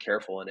have to be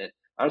careful in it.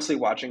 Honestly,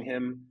 watching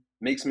him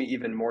makes me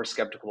even more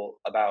skeptical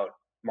about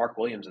Mark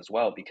Williams as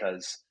well,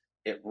 because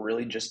it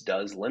really just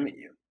does limit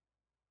you.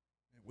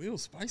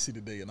 Will's spicy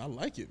today, and I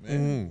like it,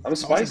 man. I'm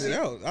spicy.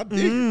 I dig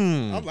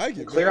it. I like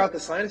it. Clear out the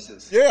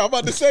sinuses. Yeah, I'm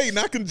about to say,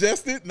 not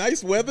congested,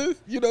 nice weather.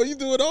 You know, you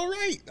do it all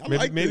right.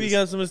 Maybe you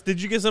got some.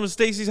 Did you get some of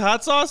Stacey's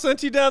hot sauce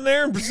sent you down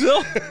there in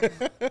Brazil?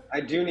 I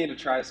do need to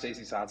try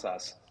Stacey's hot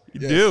sauce. You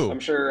do. I'm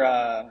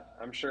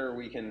sure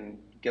we can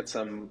get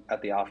some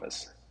at the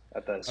office,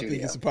 at the studio. I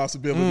think it's a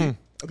possibility.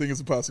 I think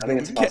it's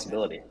a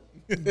possibility.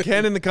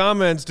 Ken in the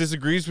comments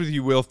disagrees with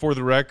you, Will, for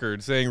the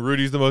record, saying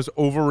Rudy's the most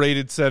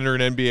overrated center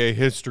in NBA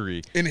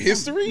history. In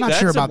history? Not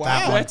sure about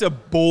that one. That's a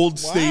bold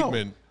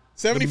statement.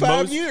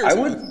 75 years.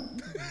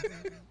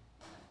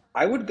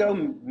 I would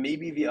go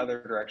maybe the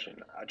other direction.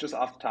 Just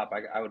off the top,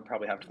 I would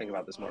probably have to think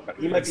about this more. But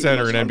he might be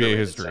center the most in NBA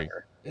history.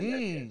 Center in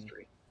NBA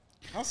history.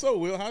 How so,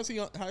 Will? How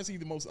is he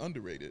the most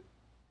underrated?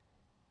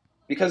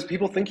 Because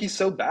people think he's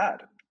so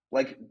bad.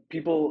 Like,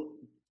 people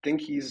think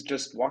he's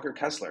just Walker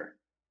Kessler,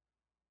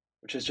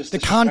 which is just the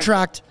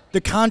contract.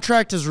 The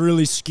contract has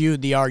really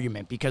skewed the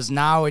argument, because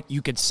now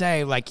you could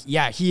say, like,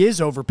 yeah, he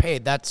is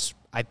overpaid. That's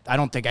I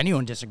don't think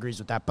anyone disagrees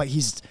with that, but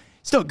he's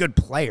still a good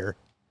player.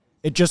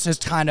 It just is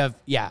kind of,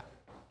 yeah,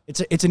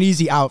 it's an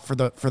easy out for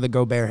the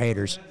Gobert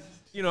haters.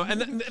 You know,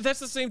 and that's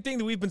the same thing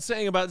that we've been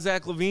saying about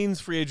Zach LaVine's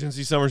free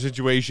agency summer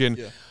situation.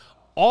 Yeah.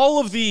 All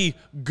of the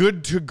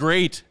good to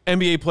great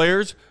NBA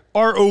players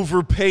are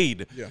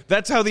overpaid. Yeah.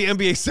 That's how the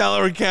NBA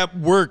salary cap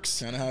works.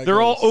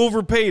 They're all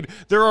overpaid.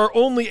 There are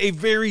only a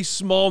very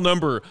small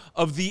number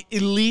of the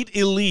elite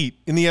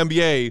in the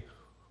NBA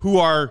who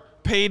are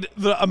paid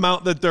the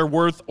amount that they're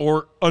worth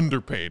or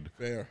underpaid.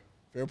 Fair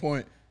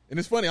point. And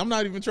it's funny, I'm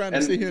not even trying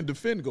to sit here and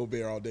defend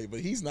Gobert all day, but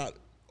he's not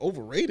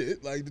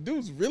overrated. Like, the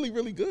dude's really,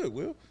 really good,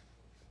 Will.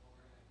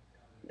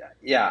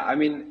 Yeah, I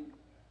mean,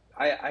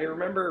 I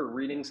remember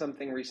reading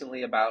something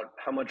recently about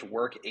how much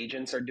work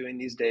agents are doing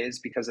these days,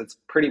 because it's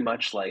pretty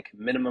much like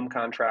minimum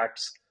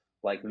contracts,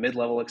 like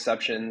mid-level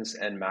exceptions,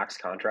 and max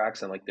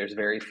contracts. And like, there's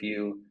very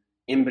few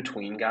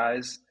in-between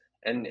guys.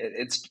 And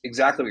it's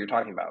exactly what you're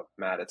talking about,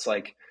 Matt. It's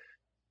like,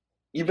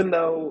 even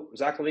though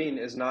Zach LaVine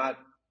is not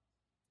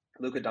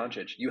Luka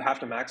Doncic, you have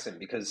to max him,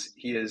 because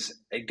he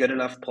is a good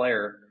enough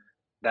player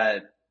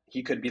that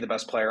he could be the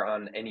best player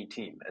on any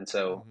team. And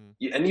so,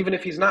 and even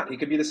if he's not, he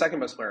could be the second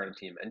best player on a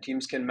team, and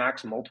teams can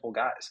max multiple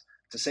guys.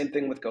 It's the same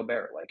thing with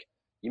Gobert. Like,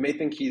 you may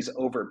think he's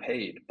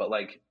overpaid, but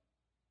like,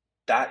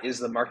 that is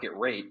the market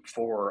rate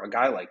for a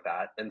guy like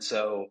that. And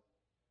so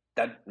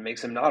that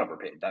makes him not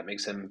overpaid. That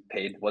makes him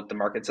paid what the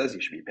market says he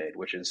should be paid,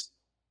 which is,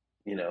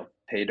 you know,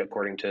 paid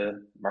according to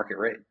market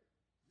rate.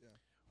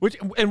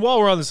 And while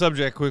we're on the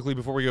subject, quickly,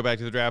 before we go back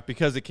to the draft,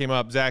 because it came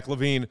up, Zach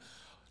LaVine.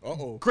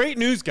 Great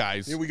news,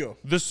 guys. Here we go.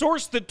 The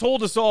source that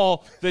told us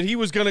all that he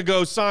was going to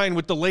go sign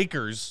with the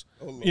Lakers,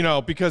 you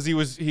know, because he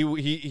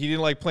didn't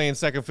like playing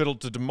second fiddle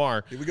to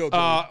DeMar. Here we go,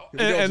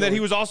 and that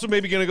he was also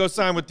maybe going to go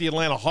sign with the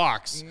Atlanta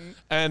Hawks,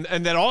 and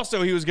that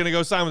also he was going to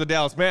go sign with the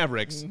Dallas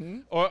Mavericks,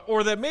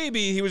 or that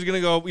maybe he was going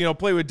to go, you know,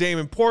 play with Dame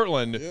in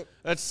Portland. Yep.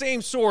 That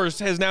same source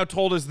has now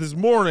told us this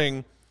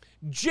morning,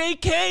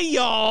 JK,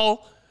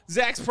 y'all,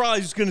 Zach's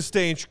probably just going to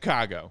stay in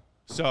Chicago.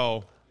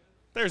 So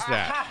there's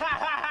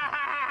that.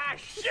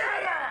 Shut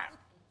up!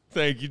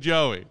 Thank you,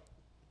 Joey.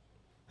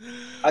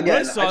 Again,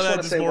 I saw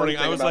that this morning.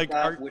 I was like,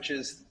 I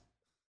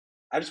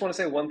just want to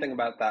say one thing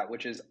about that,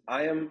 which is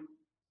I am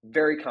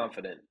very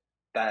confident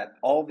that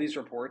all of these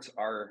reports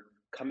are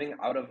coming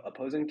out of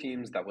opposing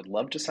teams that would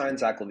love to sign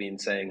Zach LaVine,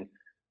 saying,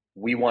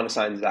 we want to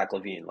sign Zach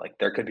LaVine. Like,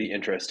 there could be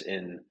interest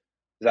in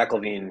Zach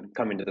LaVine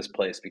coming to this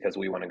place because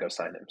we want to go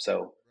sign him.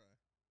 So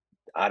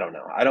I don't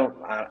know. I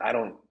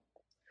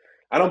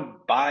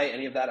don't buy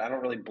any of that. I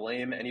don't really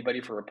blame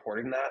anybody for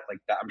reporting that. Like,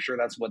 that, I'm sure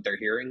that's what they're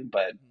hearing,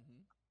 but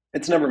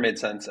it's never made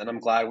sense. And I'm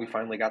glad we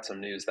finally got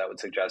some news that would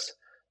suggest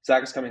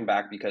Zach is coming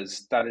back,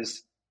 because that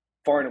is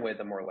far and away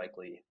the more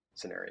likely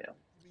scenario.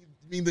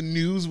 You mean the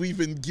news we've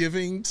been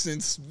giving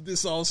since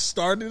this all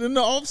started in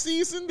the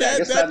offseason? Yeah,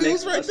 that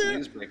news right there?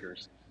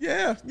 Newsbreakers.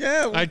 Yeah.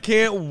 I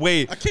can't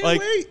wait.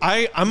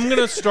 I'm going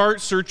to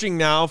start searching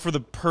now for the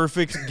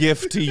perfect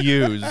gift to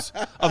use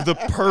of the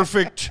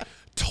perfect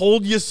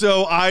told you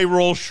so eye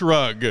roll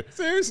shrug.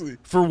 Seriously.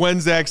 For when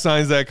Zach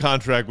signs that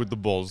contract with the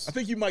Bulls. I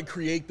think you might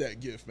create that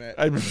gift, Matt.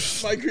 You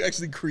might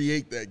actually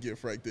create that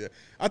gift right there.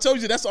 I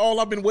told you that's all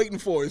I've been waiting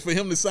for, is for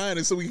him to sign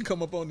it so we can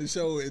come up on the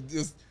show and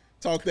just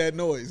talk that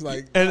noise.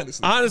 Like, And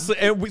honestly,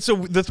 so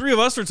the three of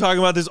us were talking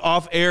about this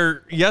off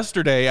air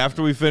yesterday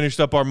after we finished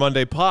up our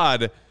Monday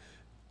pod.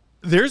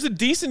 There's a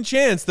decent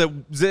chance that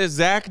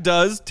Zach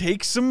does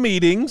take some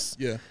meetings.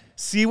 Yeah.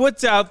 See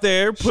what's out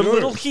there, put a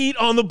little heat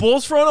on the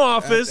Bulls front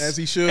office as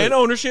he should, and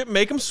ownership,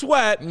 make them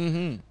sweat,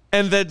 and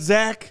that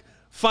Zach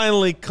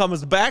finally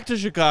comes back to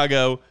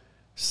Chicago,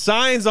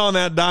 signs on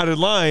that dotted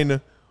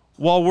line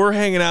while we're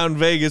hanging out in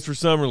Vegas for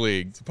Summer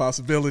League. It's a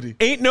possibility.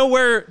 Ain't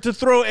nowhere to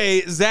throw a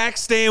Zach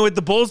staying with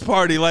the Bulls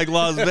party like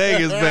Las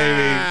Vegas,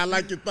 baby. I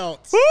like your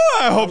thoughts. Ooh,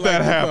 I hope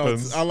that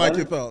happens. Thoughts. I like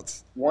your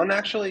thoughts. One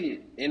actually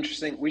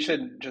interesting, we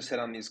should just hit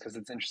on these because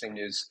it's interesting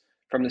news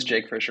from this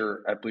Jake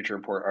Fisher at Bleacher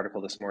Report article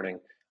this morning.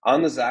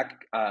 On the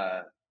Zach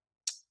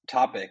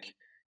topic,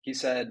 he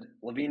said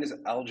LaVine is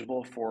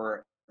eligible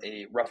for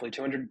a roughly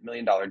 $200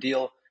 million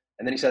deal.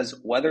 And then he says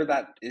whether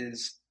that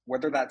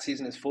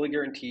season is fully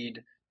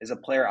guaranteed is a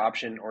player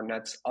option or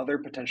nets other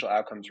potential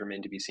outcomes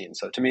remain to be seen.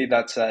 So to me,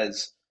 that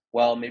says,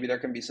 well, maybe there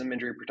can be some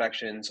injury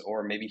protections,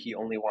 or maybe he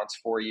only wants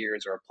 4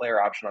 years or a player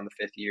option on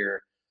the 5th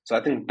year. So I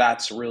think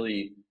that's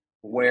really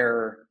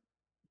where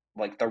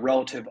like the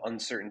relative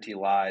uncertainty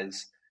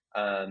lies.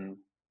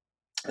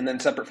 And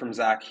then separate from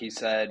Zach, he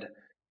said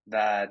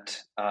that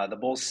the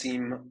Bulls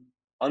seem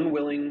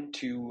unwilling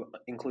to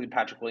include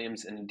Patrick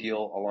Williams in a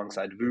deal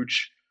alongside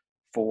Vooch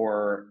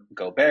for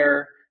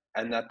Gobert,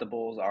 and that the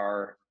Bulls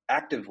are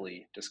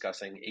actively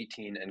discussing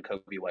 18 and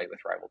Kobe White with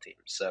rival teams.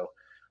 So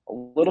a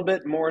little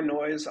bit more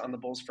noise on the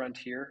Bulls front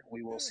here.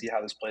 We will see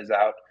how this plays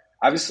out.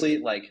 Obviously,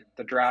 like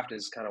the draft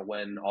is kind of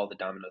when all the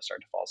dominoes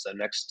start to fall. So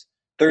next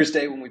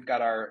Thursday when we've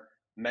got our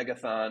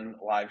Megathon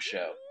live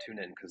show, tune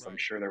in because I'm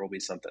sure there will be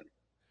something.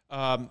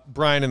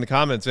 Brian in the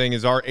comments saying,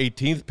 is our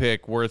 18th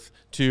pick worth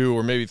 2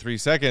 or maybe 3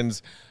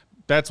 seconds?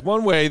 That's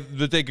one way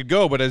that they could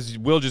go. But as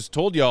Will just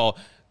told y'all,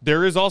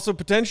 there is also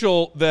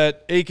potential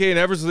that AK and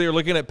Eversley are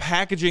looking at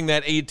packaging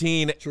that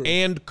 18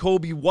 and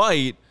Kobe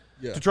White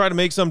to try to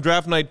make some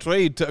draft night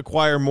trade to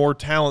acquire more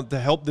talent to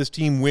help this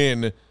team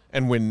win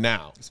and win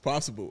now. It's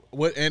possible.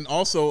 And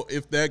also,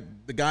 if the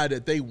guy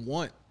that they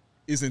want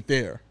isn't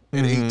there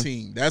at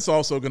 18, that's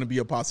also going to be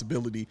a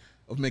possibility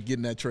of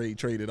getting that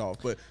traded off.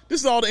 But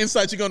this is all the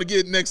insights you're going to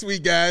get next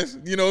week, guys.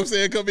 You know what I'm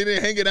saying? Come in and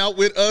hanging out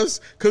with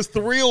us because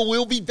Thrill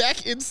will be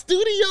back in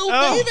studio,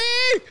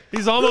 baby.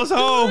 He's almost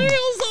home.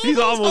 He's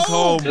almost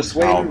home. Just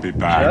waiting, I'll be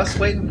back. Just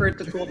waiting for it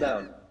to cool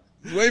down.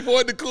 Wait for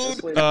it to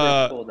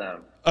cool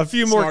down. A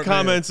few more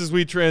comments as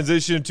we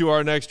transition to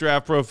our next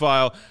draft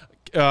profile.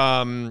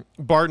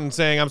 Barton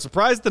saying, I'm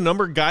surprised the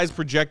number of guys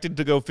projected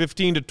to go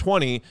 15 to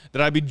 20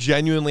 that I'd be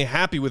genuinely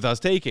happy with us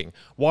taking.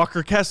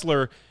 Walker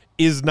Kessler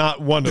is not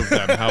one of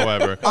them,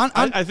 however.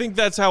 I think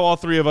that's how all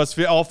 4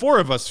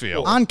 of us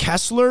feel. On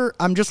Kessler,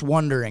 I'm just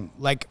wondering,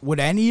 like, would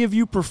any of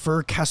you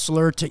prefer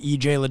Kessler to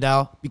EJ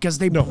Liddell? Because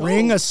they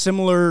bring a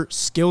similar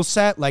skill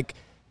set, like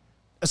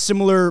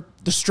the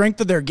strength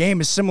of their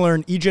game is similar,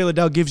 and EJ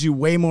Liddell gives you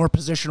way more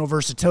positional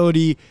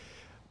versatility,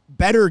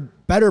 better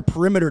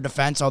perimeter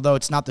defense, although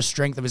it's not the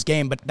strength of his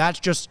game, but that's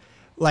just,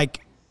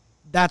 like,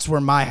 that's where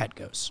my head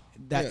goes.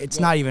 It's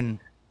not even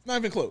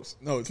close.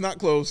 No, it's not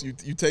close. You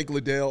take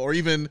Liddell or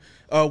even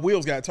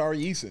Will's got Tari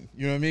Eason.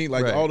 You know what I mean?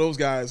 Like all those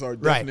guys are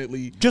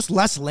definitely just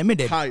less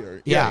limited.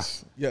 Higher.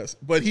 Yes.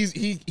 But he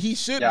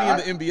should be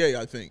in the NBA,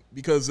 I think,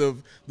 because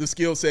of the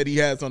skill set he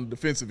has on the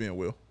defensive end,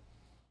 Will.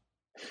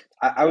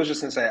 I was just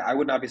going to say, I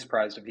would not be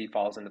surprised if he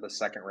falls into the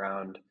second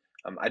round.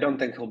 I don't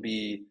think he'll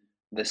be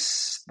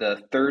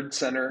the third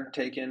center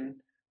taken,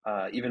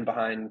 even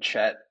behind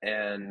Chet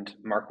and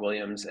Mark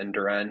Williams and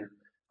Duren.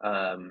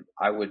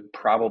 I would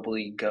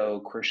probably go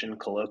Christian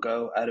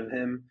Koloko out of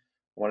him.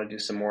 I want to do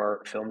some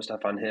more film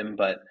stuff on him,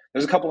 but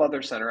there's a couple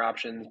other center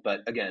options.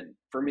 But again,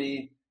 for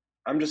me,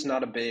 I'm just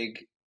not a big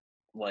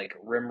like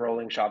rim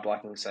rolling, shot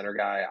blocking center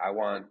guy. I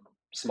want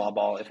small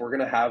ball. If we're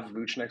going to have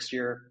Vooch next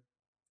year,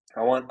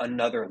 I want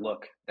another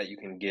look that you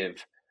can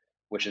give,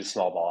 which is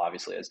small ball,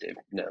 obviously, as Dave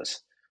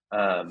knows.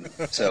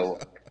 So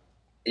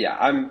yeah,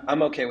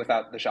 I'm okay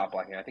without the shot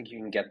blocking. I think you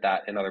can get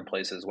that in other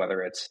places,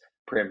 whether it's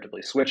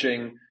preemptively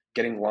switching,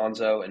 getting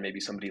Lonzo and maybe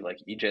somebody like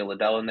EJ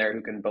Liddell in there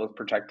who can both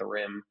protect the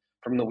rim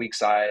from the weak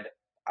side,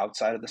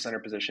 outside of the center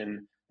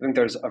position. I think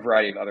there's a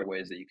variety of other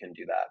ways that you can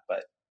do that,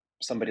 but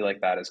somebody like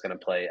that is going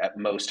to play at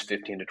most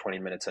 15 to 20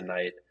 minutes a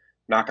night,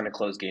 not going to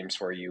close games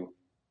for you.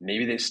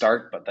 Maybe they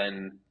start, but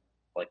then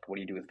like, what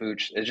do you do with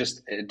Vooch?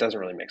 It doesn't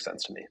really make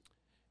sense to me.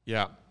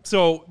 Yeah.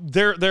 So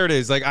there it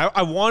is. Like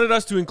I wanted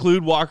us to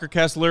include Walker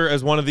Kessler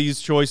as one of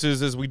these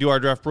choices as we do our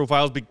draft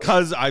profiles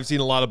because I've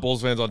seen a lot of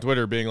Bulls fans on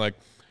Twitter being like,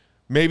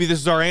 maybe this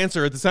is our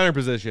answer at the center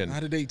position.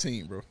 Not at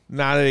 18, bro.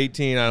 Not at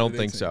 18. I don't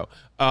think so.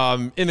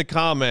 In the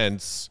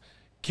comments,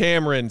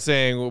 Cameron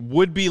saying,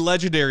 would be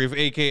legendary if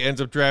AK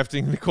ends up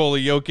drafting Nikola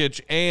Jokic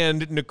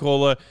and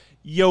Nikola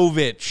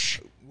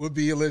Jovic. Would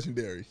be a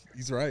legendary.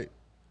 He's right.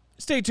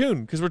 Stay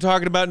tuned because we're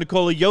talking about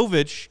Nikola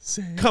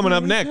Jovic coming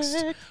up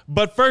next.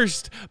 But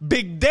first,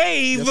 Big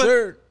Dave. Yes,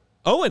 sir.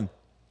 Owen.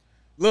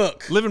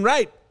 Look. Living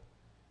right.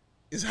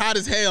 It's hot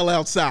as hell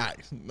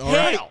outside. All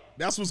right.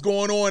 That's what's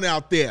going on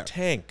out there.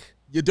 Tank.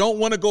 You don't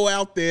want to go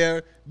out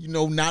there,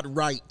 not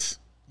right.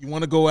 You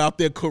want to go out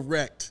there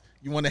correct.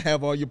 You want to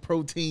have all your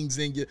proteins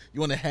in you. You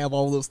want to have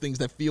all those things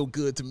that feel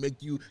good to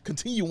make you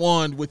continue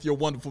on with your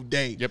wonderful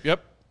day.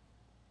 Yep.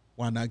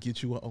 Why not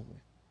get you an Owen?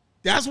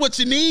 That's what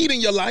you need in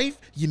your life.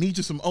 You need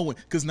you some Owen,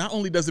 because not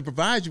only does it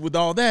provide you with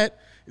all that,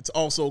 it's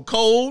also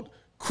cold,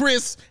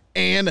 crisp,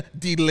 and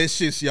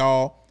delicious,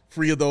 y'all.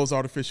 Free of those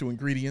artificial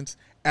ingredients,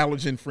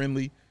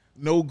 allergen-friendly,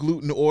 no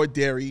gluten or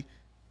dairy,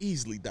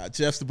 easily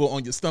digestible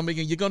on your stomach,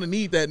 and you're going to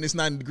need that in this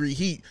 90-degree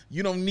heat.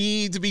 You don't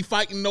need to be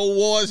fighting no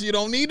wars. You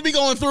don't need to be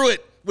going through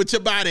it with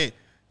your body.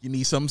 You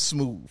need something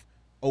smooth.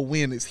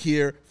 Owen is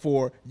here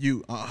for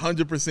you.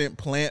 100%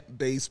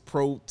 plant-based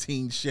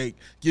protein shake.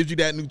 Gives you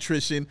that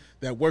nutrition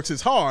that works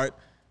as hard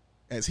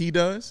as he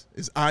does,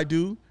 as I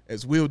do,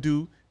 as we'll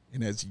do,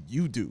 and as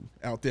you do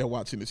out there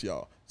watching this,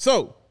 y'all.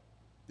 So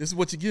this is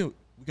what you get.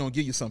 We're going to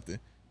give you something.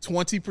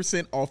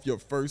 20% off your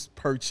first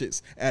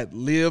purchase at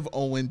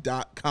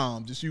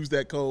liveowen.com. Just use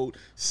that code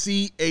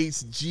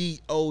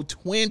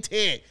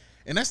CHGO20.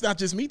 And that's not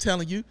just me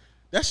telling you.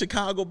 That's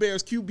Chicago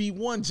Bears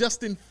QB1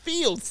 Justin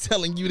Fields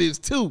telling you this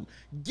too.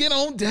 Get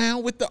on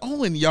down with the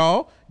Owen,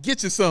 y'all.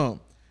 Get you some.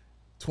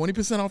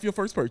 20% off your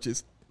first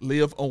purchase,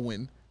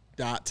 liveowen.com.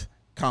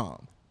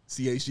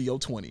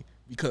 CHGO20.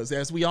 Because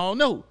as we all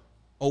know,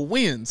 a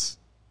win's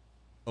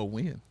a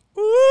win.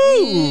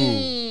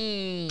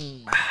 Ooh.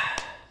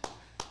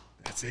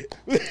 That's it.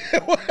 It's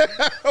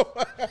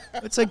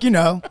like,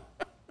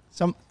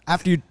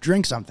 after you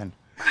drink something.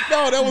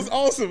 No, that was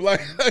awesome. Like,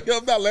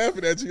 I'm not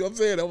laughing at you. I'm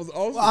saying that was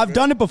awesome. Well, I've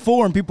done it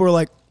before, and people were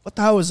like, what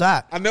the hell was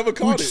that? I never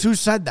caught it. Who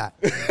said that?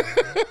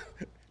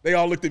 They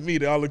all looked at me.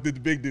 They all looked at the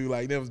big dude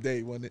like, that was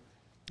Dave, wasn't it?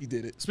 He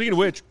did it. Speaking of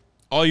which,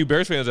 all you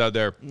Bears fans out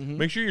there,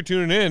 make sure you're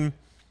tuning in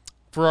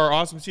for our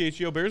awesome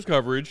CHGO Bears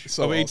coverage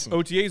of awesome.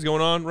 OTAs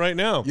going on right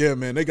now. Yeah,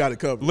 man, they got it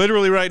covered.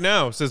 Literally right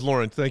now, says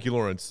Lawrence. Thank you,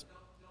 Lawrence.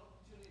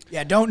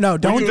 Yeah, don't.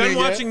 When you're done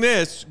watching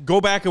this, go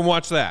back and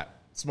watch that.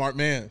 Smart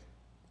man.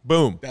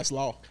 Boom. That's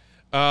law.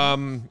 All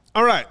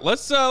right,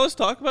 let's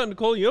talk about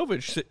Nikola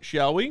Jovic,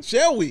 shall we?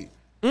 Shall we?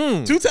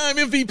 Two-time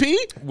MVP?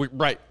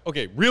 Right.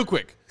 Okay, real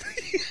quick.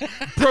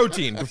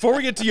 Protein. Before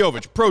we get to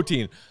Jovic,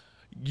 protein.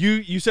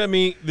 You sent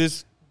me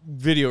this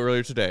video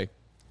earlier today.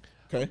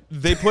 Okay.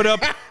 They put up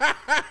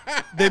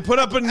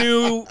a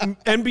new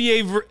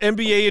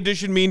NBA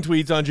edition mean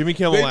tweets on Jimmy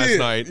Kimmel last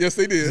night. Yes,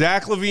 they did.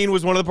 Zach LaVine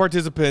was one of the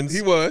participants.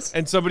 He was.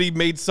 And somebody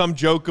made some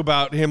joke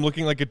about him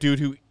looking like a dude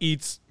who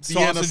eats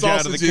sausage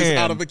out of the can.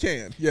 Out of a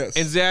can, yes.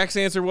 And Zach's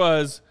answer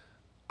was,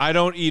 I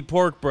don't eat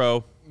pork,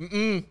 bro.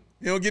 You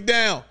don't get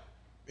down.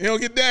 You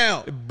don't get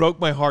down. It broke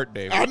my heart,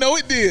 Dave. I know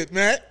it did,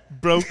 Matt.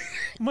 Broke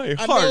my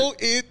heart. I know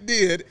it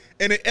did,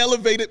 and it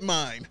elevated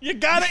mine. You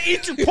gotta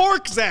eat your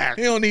pork, Zach.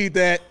 He don't need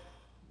that.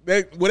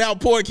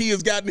 Without pork, he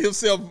has gotten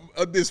himself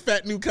this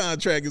fat new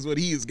contract is what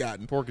he has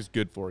gotten. Pork is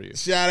good for you.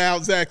 Shout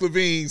out Zach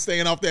LaVine,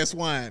 staying off that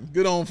swine.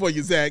 Good on for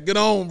you, Zach. Good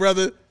on,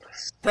 brother.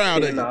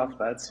 Proud of you. Staying off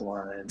that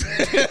swine.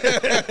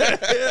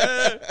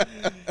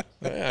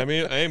 I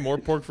mean, hey, more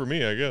pork for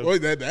me, I guess. Boy,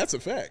 that's a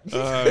fact.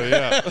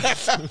 Yeah.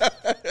 That's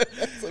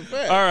a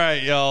fact. All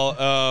right, y'all.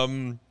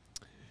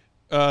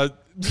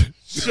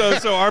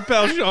 So our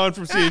pal Sean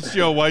from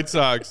CHGO White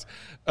Sox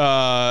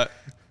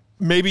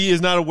maybe is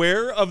not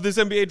aware of this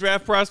NBA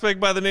draft prospect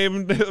by the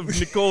name of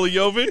Nikola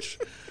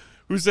Jovic,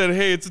 who said,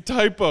 hey, it's a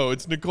typo.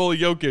 It's Nikola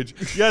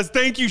Jokic. Yes,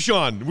 thank you,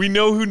 Sean. We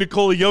know who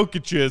Nikola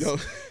Jokic is. Yo.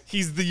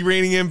 He's the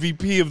reigning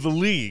MVP of the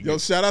league. Yo,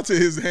 shout out to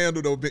his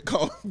handle, though,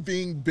 called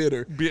Being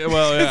Bitter.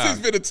 Well, yeah. This has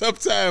been a tough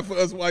time for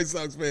us White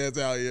Sox fans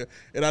out here,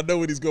 and I know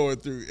what he's going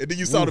through. And then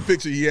you saw the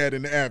picture he had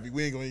in the Abbey.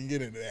 We ain't going to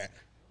get into that.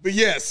 But,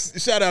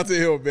 yes, shout out to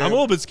him, man. I'm a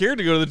little bit scared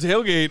to go to the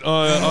tailgate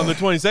on the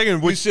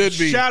 22nd, which should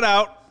be. Shout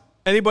out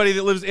anybody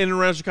that lives in and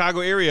around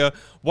Chicago area.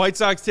 White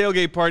Sox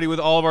tailgate party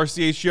with all of our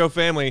CHGO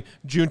family,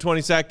 June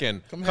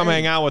 22nd. Come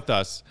hang out with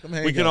us.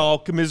 We can all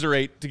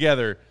commiserate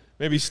together.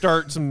 Maybe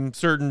start some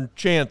certain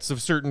chants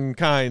of certain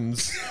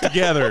kinds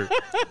together.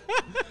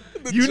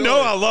 You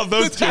know I love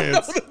those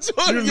chants.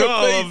 You know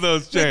I love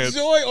those chants. The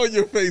joy on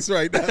your face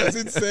right now is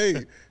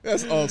insane.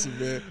 That's awesome,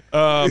 man.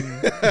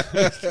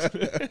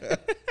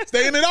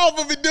 Staying it off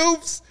of it,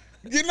 dupes.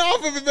 Getting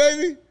off of it,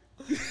 baby.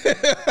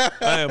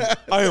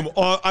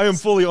 I am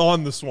fully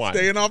on the swine.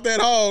 Staying off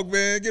that hog,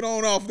 man. Get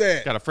on off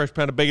that. Got a fresh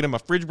pound of bacon in my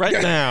fridge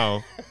right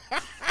now.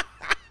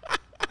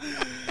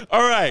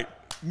 All right,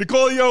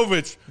 Nikola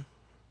Jovic.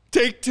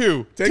 Take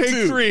two. Take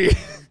three.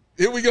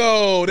 Here we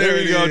go. There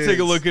we go. Take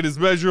a look at his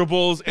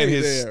measurables and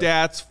his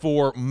stats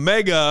for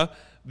Mega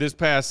this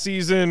past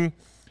season.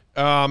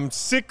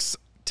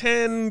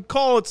 6'10",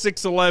 call it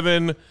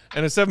 6'11",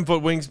 and a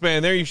 7-foot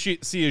wingspan. There you see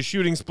his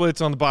shooting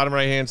splits on the bottom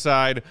right-hand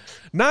side.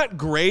 Not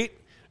great.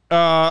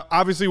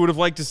 Obviously would have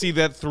liked to see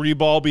that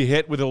 3-ball be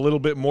hit with a little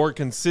bit more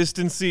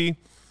consistency.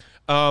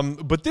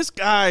 But this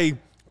guy,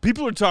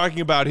 people are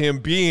talking about him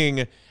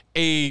being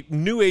a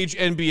new age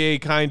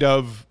NBA kind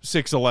of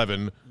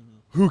 6'11",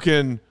 who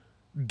can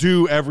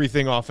do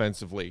everything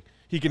offensively.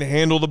 He can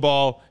handle the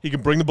ball. He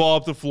can bring the ball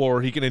up the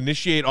floor. He can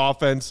initiate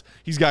offense.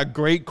 He's got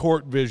great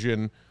court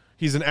vision.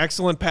 He's an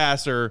excellent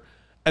passer.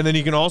 And then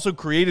he can also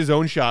create his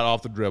own shot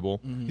off the dribble.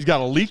 Mm-hmm. He's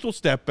got a lethal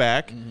step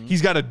back. Mm-hmm.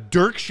 He's got a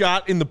Dirk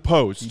shot in the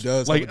post. He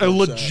does. Like a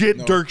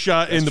legit Dirk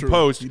shot in the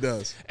post. He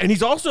does. And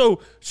he's also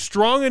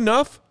strong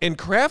enough and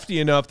crafty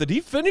enough that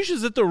he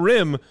finishes at the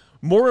rim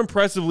more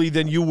impressively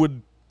than you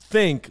would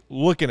think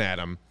looking at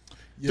him.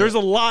 Yeah. There's a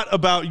lot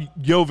about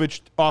Jovic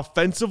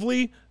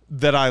offensively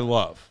that I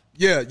love.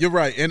 Yeah, you're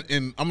right. And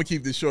I'm going to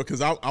keep this short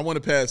because I want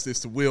to pass this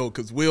to Will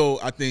because Will,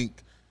 I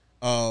think,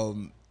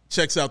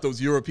 checks out those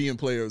European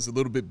players a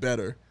little bit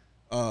better.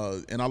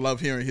 And I love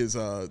hearing his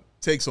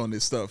takes on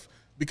this stuff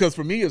because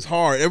for me it's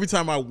hard. Every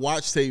time I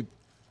watch tape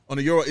on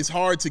the Euro, it's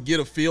hard to get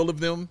a feel of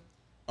them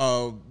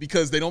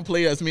because they don't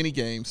play as many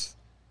games.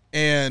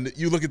 And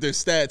you look at their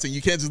stats and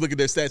you can't just look at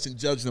their stats and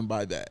judge them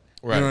by that.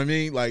 Right. You know what I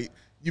mean? Like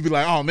you'd be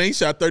like, oh, man, he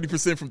shot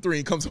 30% from three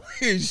and comes away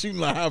and shooting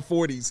like high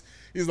 40s.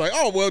 He's like,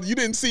 oh, well, you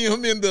didn't see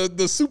him in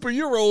the Super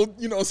Euro,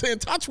 saying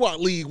Touchwat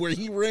League where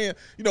he ran,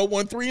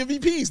 won 3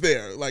 MVPs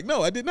there. Like,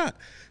 no, I did not.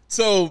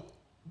 So,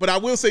 but I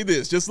will say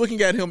this, just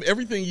looking at him,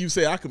 everything you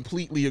say, I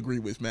completely agree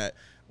with, Matt.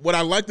 What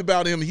I liked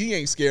about him, he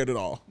ain't scared at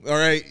all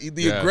right?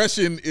 The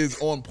aggression is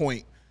on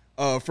point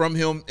from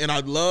him, and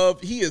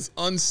he is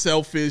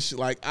unselfish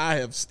like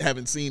I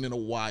haven't seen in a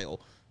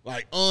while.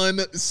 Like,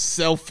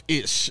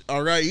 unselfish,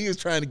 all right? He is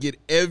trying to get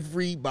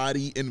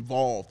everybody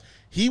involved.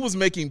 He was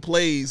making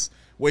plays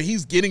where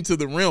he's getting to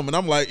the rim, and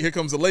I'm like, here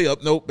comes a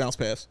layup. Nope, bounce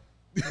pass.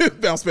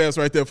 Bounce pass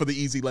right there for the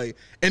easy lay.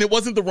 And it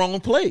wasn't the wrong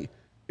play.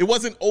 It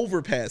wasn't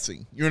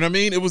overpassing. You know what I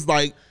mean? It was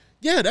like,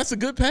 yeah, that's a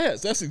good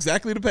pass. That's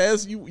exactly the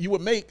pass you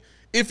would make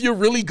if you're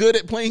really good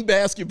at playing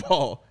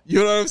basketball. You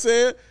know what I'm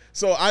saying?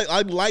 So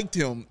I liked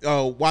him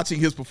watching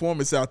his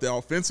performance out there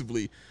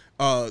offensively.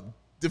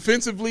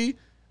 Defensively,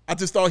 I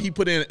just thought he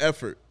put in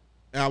effort.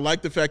 And I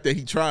like the fact that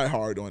he tried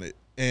hard on it.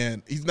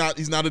 And he's not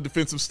a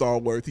defensive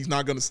stalwart. He's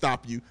not going to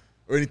stop you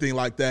or anything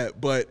like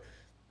that. But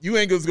you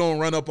ain't just going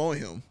to run up on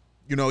him.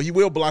 He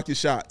will block your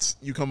shots.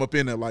 You come up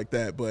in there like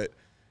that. But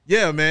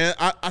yeah, man,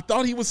 I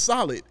thought he was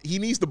solid. He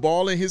needs the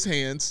ball in his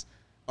hands,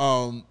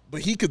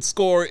 but he could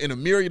score in a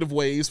myriad of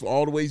ways for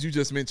all the ways you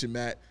just mentioned,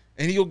 Matt,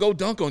 and he'll go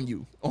dunk on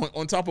you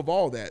on top of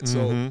all that.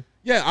 Mm-hmm. So,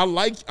 yeah, I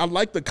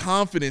like the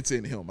confidence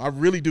in him. I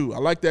really do. I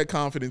like that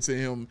confidence in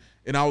him,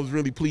 and I was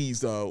really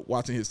pleased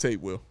watching his tape,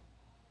 Will.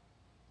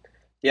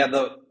 Yeah,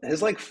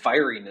 his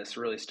fieriness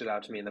really stood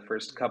out to me in the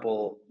first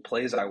couple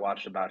plays I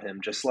watched about him.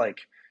 Just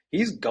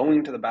he's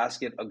going to the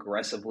basket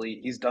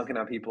aggressively. He's dunking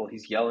on people.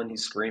 He's yelling.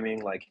 He's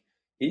screaming.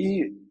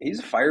 He's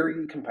a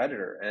fiery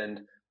competitor,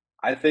 and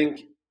I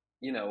think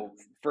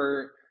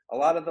for a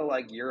lot of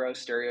the Euro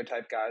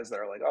stereotype guys that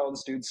are like, oh,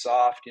 this dude's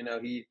soft,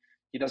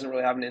 he doesn't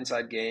really have an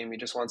inside game, he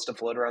just wants to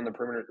float around the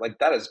perimeter.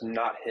 That is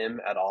not him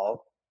at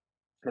all.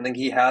 I think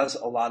he has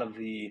a lot of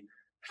the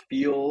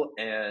feel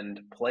and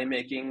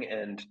playmaking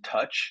and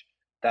touch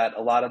that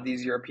a lot of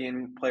these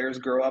European players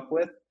grow up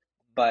with.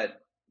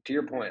 But to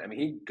your point, I mean,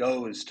 he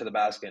goes to the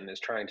basket and is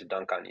trying to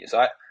dunk on you.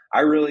 So I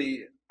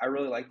really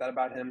like that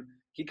about him.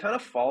 He kind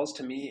of falls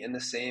to me in the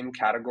same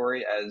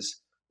category as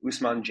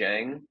Ousmane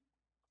Dieng,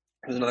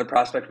 who's another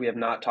prospect we have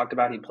not talked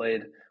about. He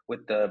played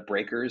with the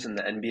Breakers in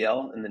the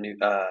NBL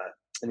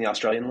in the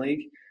Australian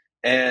League.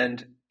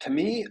 And to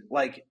me,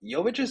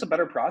 Jovic is a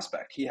better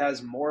prospect. He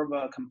has more of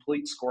a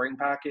complete scoring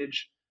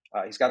package.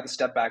 He's got the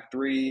step back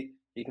three.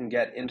 He can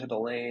get into the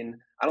lane.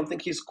 I don't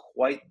think he's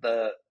quite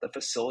the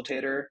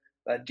facilitator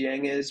that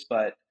Dieng is,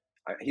 but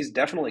he's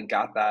definitely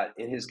got that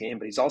in his game.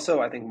 But he's also,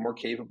 I think, more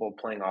capable of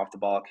playing off the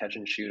ball, catch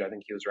and shoot. I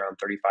think he was around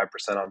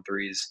 35% on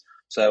threes.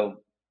 So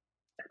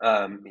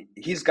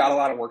he's got a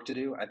lot of work to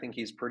do. I think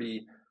he's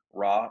pretty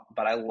raw,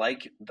 but I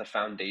like the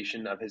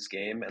foundation of his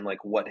game and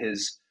what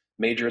his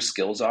major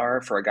skills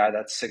are for a guy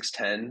that's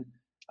 6'10",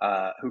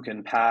 who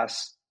can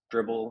pass,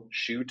 dribble,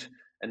 shoot,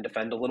 and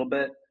defend a little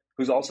bit,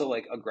 who's also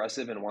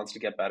aggressive and wants to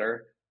get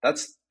better.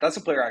 That's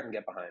a player I can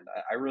get behind.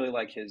 I really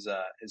like his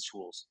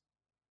tools.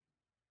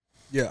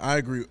 Yeah, I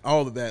agree.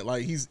 All of that.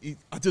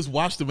 I just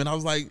watched him and I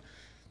was like,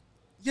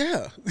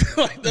 yeah,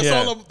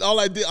 all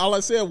I did. All I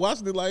said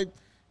watching it,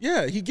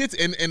 yeah, he gets,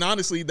 and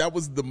honestly, that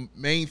was the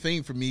main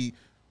thing for me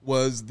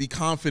was the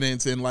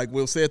confidence and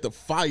Will said, the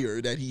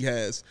fire that he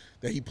has,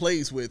 that he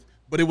plays with,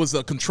 but it was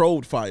a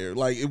controlled fire.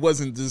 It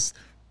wasn't just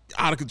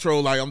out of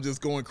control. I'm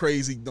just going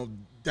crazy,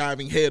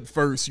 diving head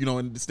first,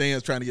 in the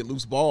stands trying to get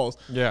loose balls.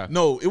 Yeah.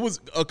 No, it was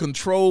a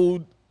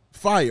controlled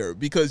fire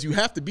because you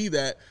have to be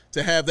that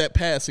to have that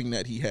passing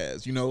that he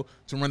has, to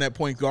run that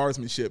point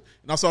guardsmanship.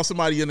 And I saw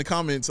somebody in the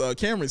comments,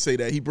 Cameron, say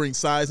that he brings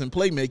size and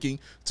playmaking,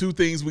 two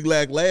things we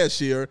lacked last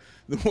year.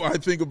 The more I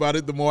think about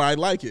it, the more I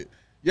like it.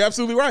 You're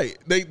absolutely right.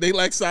 They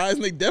lack size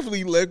and they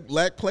definitely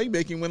lack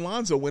playmaking when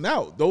Lonzo went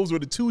out. Those were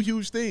the two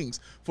huge things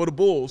for the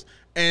Bulls.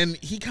 And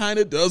he kind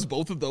of does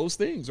both of those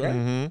things, right?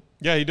 Mm-hmm.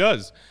 Yeah, he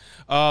does.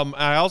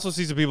 I also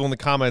see some people in the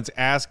comments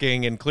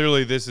asking, and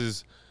clearly this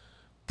is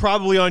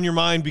probably on your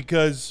mind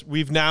because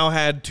we've now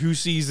had 2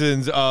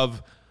 seasons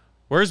of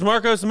where's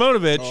Marko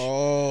Simonovic?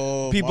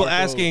 Oh, people Marko.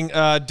 Asking,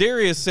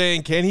 Darius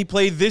saying, can he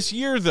play this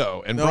year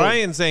though? And no.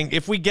 Brian saying,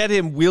 if we get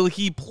him, will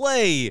he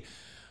play?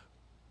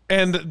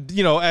 And,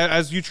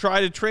 as you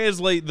try to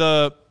translate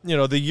the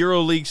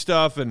EuroLeague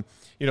stuff and,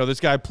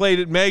 this guy played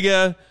at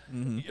Mega,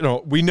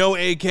 we know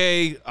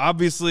AK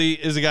obviously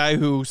is a guy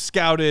who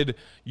scouted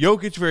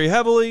Jokic very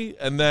heavily.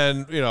 And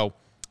then,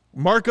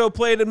 Marco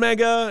played at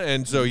Mega,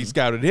 and so he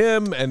scouted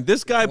him. And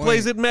this guy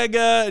plays at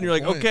Mega, and you're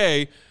like,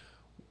 okay,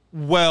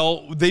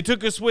 well, they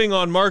took a swing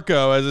on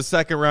Marco as a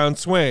second-round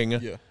swing.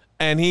 Yeah.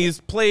 And he's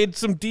played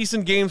some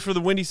decent games for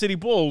the Windy City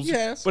Bulls,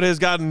 but has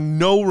gotten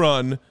no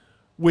run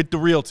with the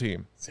real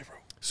team. Zero.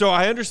 So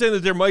I understand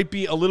that there might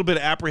be a little bit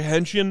of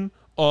apprehension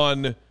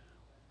on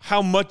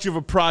how much of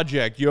a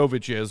project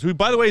Jovic is, who,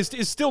 by the way,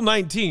 is still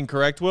 19,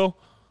 correct, Will?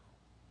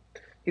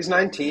 He's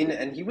 19,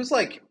 and he was,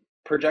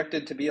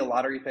 projected to be a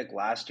lottery pick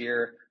last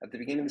year. At the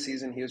beginning of the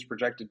season, he was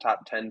projected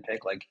top 10 pick.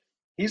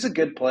 He's a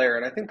good player,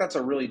 and I think that's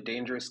a really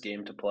dangerous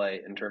game to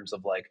play in terms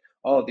of,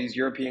 these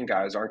European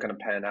guys aren't going to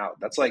pan out.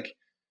 That's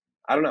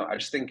I don't know. I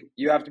just think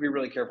you have to be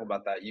really careful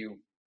about that. You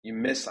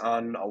miss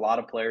on a lot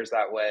of players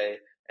that way.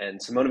 And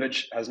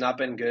Simonovic has not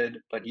been good,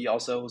 but he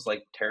also was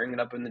tearing it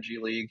up in the G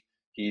League.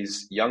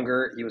 He's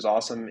younger. He was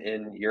awesome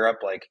in Europe.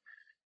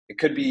 It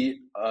could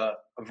be a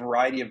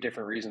variety of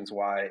different reasons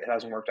why it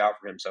hasn't worked out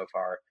for him so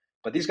far.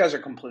 But these guys are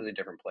completely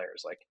different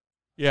players.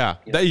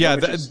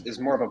 Is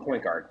more of a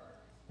point guard.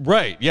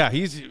 Right, yeah,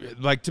 he's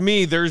to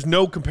me. There's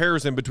no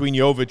comparison between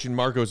Jovic and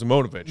Marko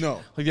Simonovic.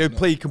 No, they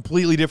play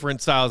completely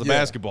different styles of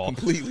basketball.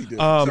 Completely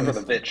different. Except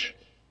for the bitch.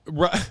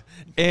 Right,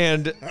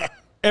 and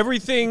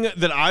everything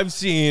that I've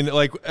seen,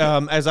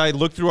 as I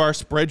look through our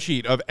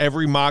spreadsheet of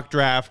every mock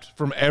draft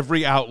from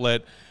every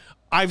outlet,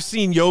 I've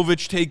seen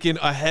Jovic taken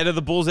ahead of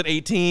the Bulls at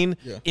 18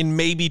 in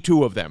maybe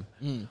 2 of them.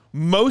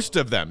 Most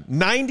of them,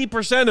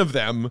 90% of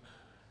them,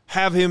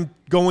 have him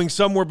going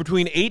somewhere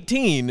between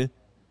 18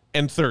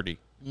 and 30.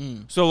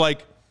 So,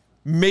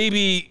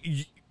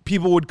 maybe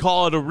people would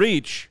call it a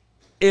reach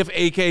if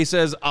AK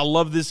says, I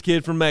love this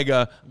kid from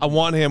Mega, I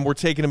want him, we're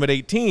taking him at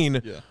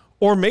 18. Yeah.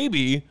 Or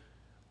maybe,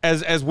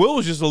 as Will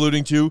was just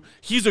alluding to,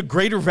 he's a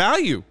greater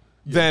value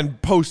than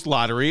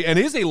post-lottery and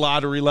is a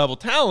lottery-level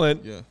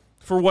talent. Yeah.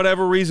 For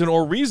whatever reason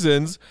or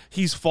reasons,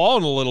 he's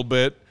fallen a little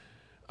bit.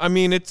 I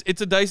mean, it's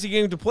a dicey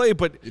game to play,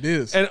 but it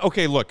is. And,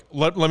 okay, look,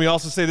 let me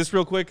also say this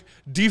real quick.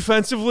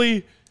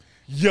 Defensively,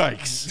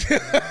 yikes.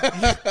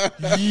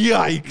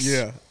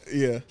 Yikes.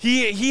 Yeah.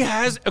 He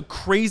has a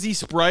crazy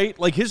sprite.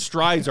 His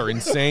strides are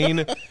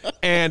insane,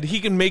 and he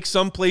can make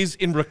some plays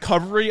in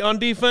recovery on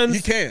defense.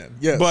 He can,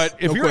 yes. But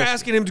if you're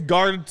asking him to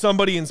guard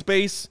somebody in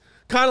space,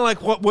 kind of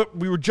like what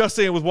we were just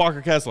saying with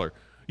Walker Kessler,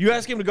 you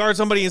ask him to guard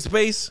somebody in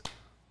space,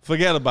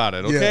 forget about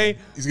it, okay? Yeah,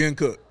 he's getting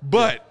cooked.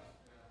 But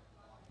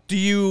do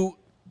you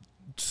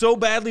so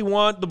badly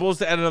want the Bulls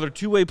to add another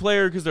two-way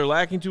player because they're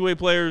lacking two-way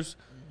players?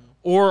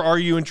 Or are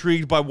you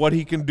intrigued by what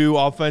he can do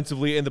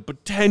offensively and the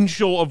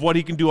potential of what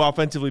he can do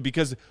offensively?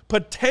 Because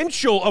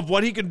potential of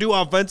what he can do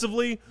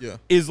offensively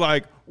is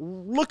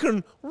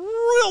looking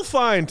real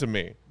fine to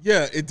me.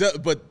 Yeah, it does.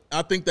 But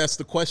I think that's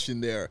the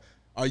question there.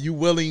 Are you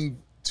willing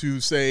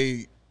to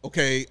say,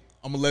 okay,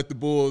 I'm going to let the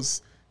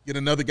Bulls get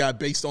another guy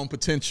based on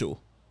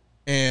potential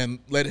and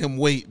let him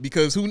wait?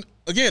 Because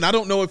again, I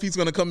don't know if he's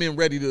going to come in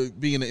ready to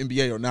be in the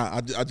NBA or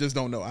not. I just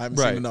don't know. I haven't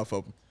seen enough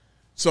of him.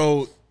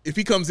 So if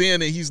he comes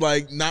in and he's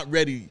not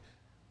ready,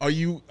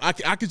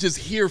 I could just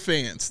hear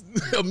fans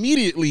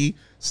immediately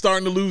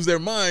starting to lose their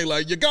mind.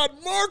 You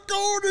got Marco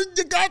and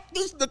you got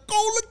this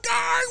Nikola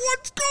guy.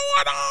 What's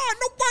going on?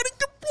 Nobody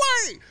can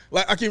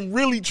play. I can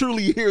really,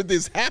 truly hear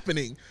this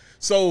happening.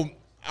 So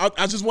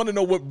I just want to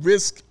know what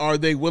risk are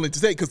they willing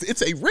to take? Because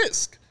it's a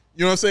risk.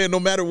 You know what I'm saying? No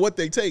matter what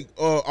they take.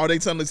 Are they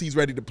telling us he's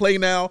ready to play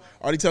now?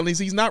 Are they telling us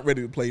he's not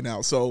ready to play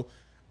now? So,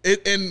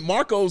 and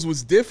Marco's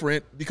was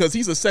different because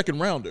he's a second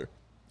rounder.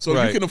 So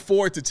you can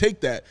afford to take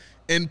that.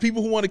 And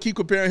people who want to keep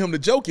comparing him to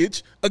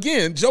Jokic,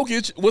 again,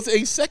 Jokic was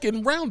a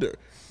second rounder.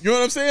 You know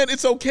what I'm saying?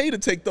 It's okay to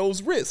take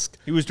those risks.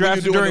 He was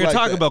drafted during a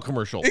Taco Bell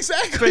commercial.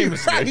 Exactly.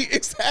 Famously. Right,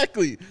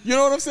 exactly. You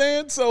know what I'm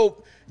saying?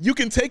 So you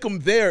can take him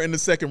there in the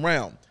second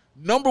round.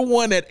 Number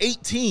 1 at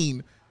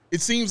 18,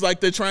 it seems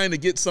like they're trying to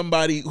get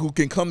somebody who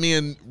can come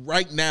in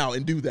right now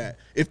and do that.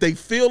 If they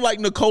feel like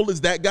Nikola's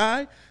that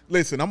guy,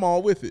 listen, I'm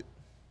all with it.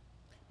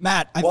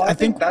 Matt, I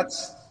think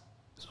that's...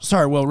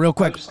 Sorry, Will, real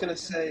quick. I was just going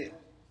to say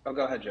 –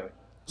 go ahead, Joey.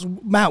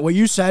 Matt, what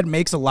you said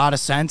makes a lot of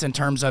sense in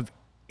terms of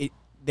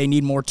they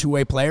need more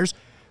two-way players.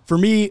 For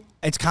me,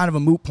 it's kind of a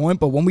moot point,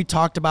 but when we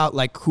talked about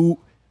who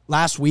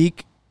last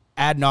week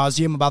ad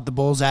nauseum about the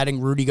Bulls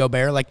adding Rudy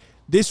Gobert,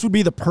 this would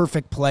be the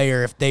perfect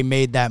player if they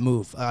made that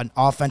move. An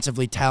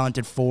offensively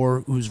talented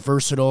four who's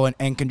versatile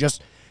and can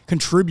just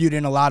contribute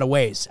in a lot of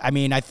ways. I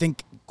mean, I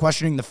think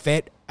questioning the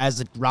fit as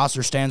the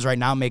roster stands right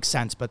now makes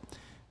sense, but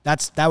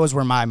that was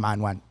where my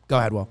mind went. Go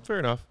ahead, Will. Fair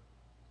enough.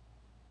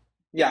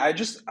 Yeah, I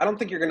don't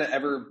think you're going to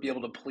ever be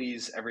able to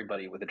please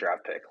everybody with a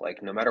draft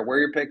pick. No matter where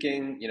you're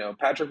picking,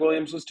 Patrick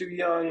Williams was too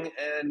young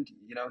and,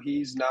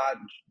 he's not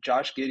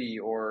Josh Giddey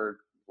or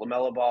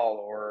LaMelo Ball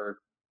or,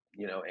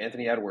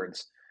 Anthony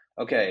Edwards.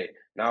 Okay,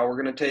 now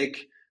we're going to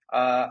take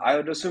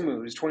Ayo Dosunmu,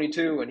 who's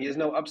 22, and he has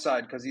no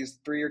upside because he's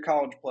a 3-year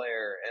college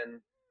player.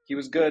 And he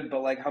was good,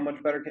 but like how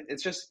much better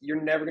it's just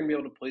you're never going to be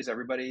able to please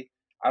everybody.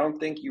 I don't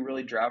think you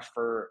really draft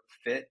for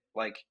fit.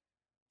 Like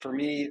for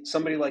me,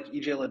 somebody like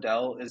EJ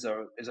Liddell is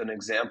an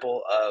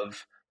example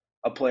of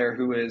a player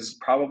who is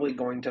probably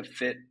going to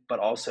fit but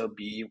also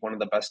be one of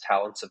the best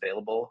talents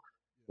available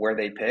where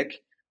they pick.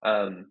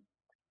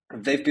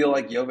 If they feel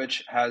like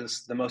Jovic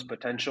has the most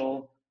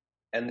potential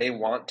and they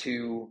want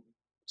to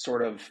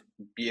sort of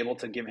be able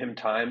to give him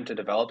time to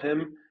develop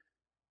him,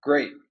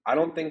 great. I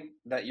don't think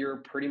that you're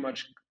pretty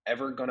much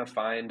ever going to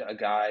find a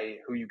guy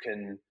who you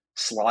can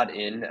slot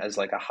in as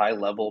like a high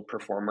level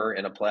performer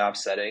in a playoff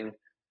setting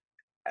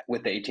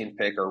with the 18th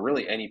pick or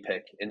really any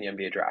pick in the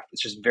NBA draft.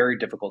 It's just very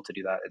difficult to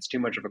do that. It's too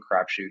much of a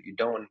crapshoot. You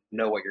don't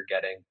know what you're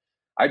getting.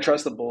 I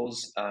trust the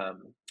Bulls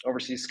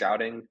overseas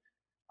scouting.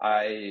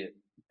 I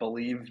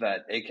believe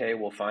that AK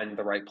will find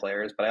the right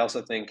players, but I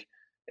also think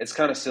it's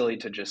kind of silly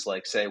to just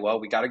like say, well,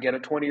 we got to get a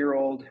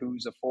 20-year-old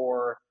who's a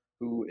 4,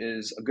 who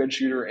is a good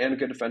shooter and a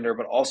good defender,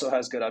 but also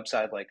has good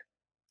upside. Like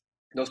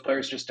those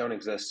players just don't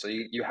exist. So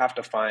you have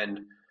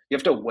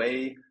to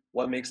weigh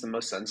what makes the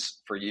most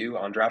sense for you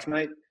on draft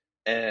night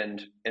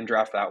and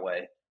draft that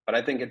way. But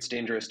I think it's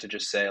dangerous to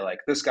just say like,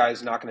 this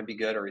guy's not going to be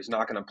good or he's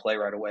not going to play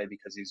right away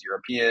because he's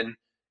European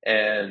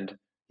and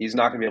he's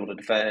not going to be able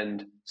to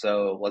defend.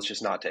 So let's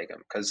just not take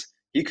him because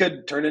he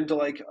could turn into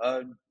like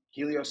a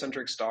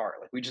heliocentric star.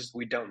 Like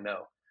we don't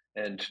know.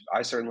 And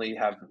I certainly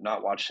have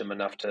not watched him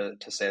enough to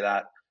say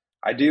that.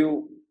 I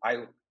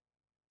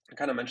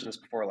kind of mentioned this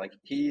before, like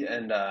he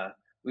and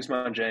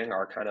Ousmane Dieng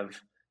are kind of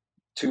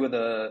two of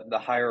the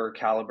higher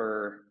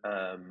caliber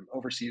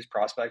overseas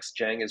prospects.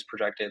 Dieng is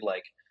projected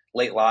like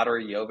late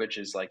lottery. Jovic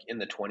is like in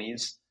the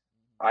 20s.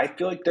 I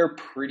feel like they're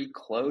pretty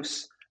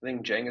close. I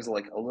think Dieng is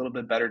like a little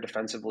bit better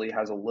defensively,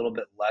 has a little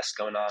bit less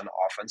going on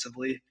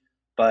offensively.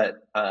 But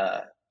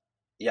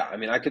yeah, I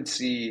mean, I could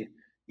see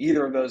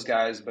either of those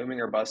guys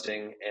booming or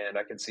busting, and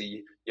I could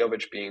see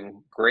Jovic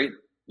being great,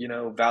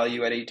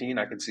 value at 18.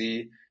 I could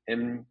see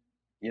him,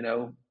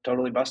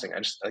 totally busting. I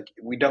just like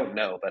we don't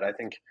know, but I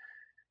think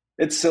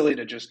it's silly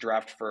to just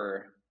draft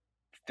for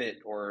fit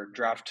or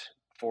draft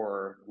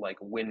for like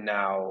win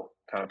now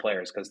kind of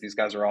players because these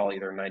guys are all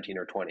either 19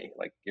 or 20.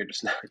 Like you're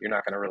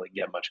not going to really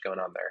get much going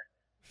on there.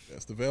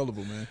 That's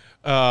available,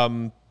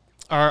 man.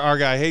 Our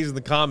guy Hayes in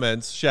the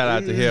comments, shout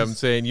out to him,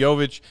 saying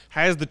Jovic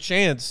has the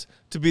chance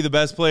to be the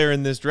best player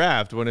in this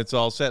draft when it's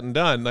all said and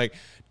done. Like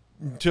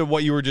to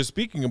what you were just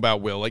speaking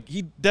about, Will. Like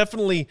he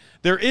definitely,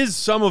 there is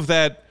some of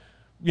that,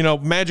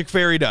 magic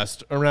fairy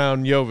dust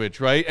around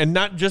Jovic, right? And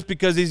not just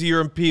because he's a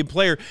European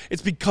player.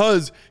 It's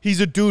because he's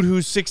a dude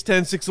who's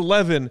 6'10",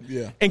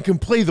 6'11", and can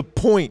play the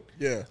point.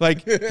 Yeah.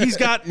 Like, he's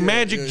got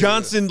Magic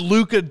Johnson,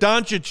 Luka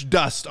Doncic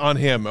dust on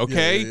him,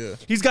 okay?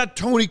 He's got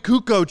Tony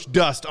Kukoc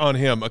dust on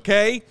him,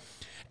 okay?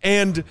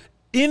 And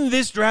in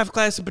this draft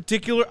class in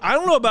particular, I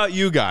don't know about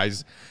you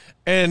guys,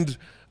 and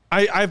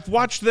I've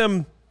watched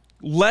them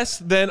less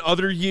than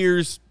other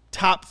years'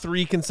 top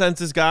 3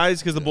 consensus guys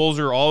because the Bulls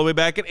are all the way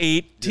back at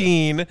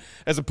 18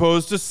 as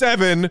opposed to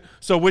 7.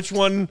 So which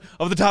one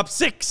of the top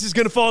 6 is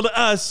going to fall to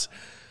us?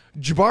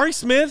 Jabari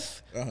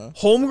Smith,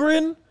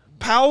 Holmgren,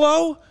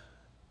 Paolo.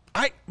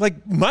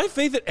 My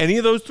faith that any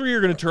of those 3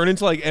 are going to turn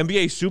into like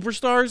NBA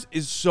superstars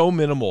is so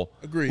minimal.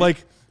 Agreed.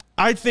 Like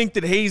I think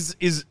that Hayes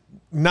is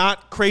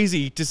not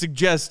crazy to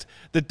suggest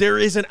that there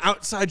is an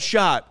outside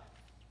shot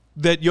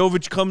that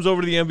Jovic comes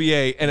over to the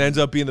NBA and ends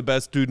up being the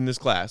best dude in this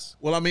class.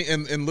 Well, I mean,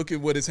 and look at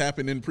what has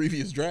happened in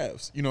previous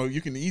drafts. You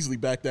can easily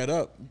back that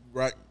up,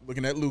 right?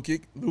 Looking at Luka,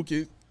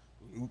 looking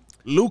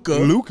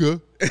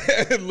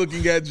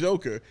at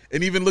Joker,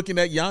 and even looking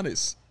at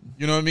Giannis.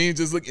 You know what I mean?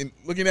 Just looking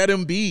at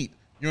Embiid.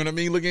 You know what I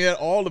mean? Looking at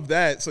all of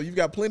that. So you've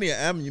got plenty of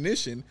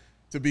ammunition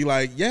to be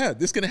like, yeah,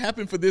 this can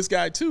happen for this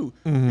guy too.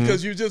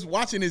 Because you're just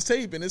watching his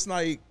tape, and it's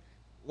like,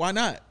 why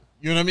not?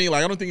 You know what I mean?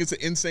 Like, I don't think it's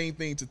an insane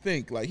thing to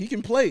think. Like, he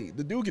can play.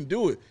 The dude can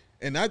do it.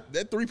 And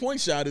that three-point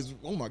shot is,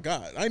 oh, my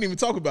God. I didn't even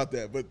talk about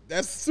that. But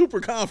that's super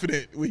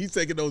confident when he's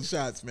taking those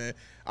shots, man.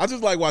 I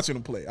just like watching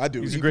him play. I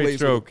do. He's a great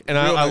stroke. And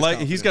I like –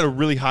 he's got a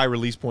really high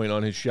release point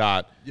on his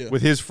shot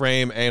with his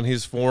frame and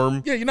his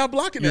form. Yeah, you're not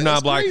blocking that. You're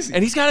not blocking. Crazy.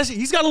 And he's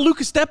got a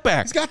Luka step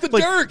back. He's got the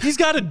Dirk. He's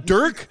got a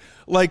Dirk –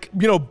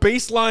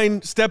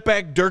 baseline step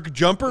back Dirk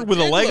jumper with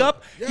a leg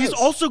up. Yes. He's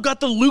also got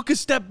the Luka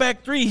step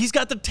back 3. He's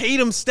got the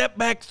Tatum step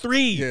back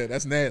 3. Yeah,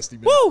 that's nasty,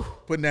 man. Woo!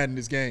 Putting that in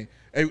this game.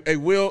 Hey,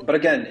 Will. But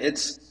again,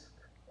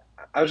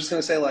 I was just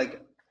gonna say,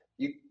 like,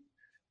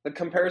 the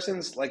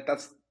comparisons, like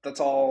that's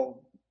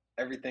all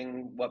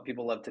everything what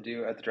people love to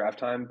do at the draft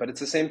time. But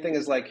it's the same thing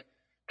as like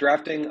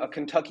drafting a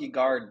Kentucky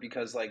guard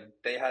because like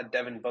they had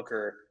Devin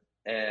Booker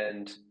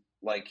and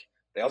like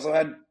they also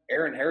had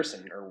Aaron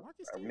Harrison, or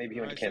maybe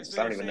he went to Kansas.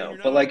 I don't even know.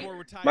 But like,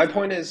 my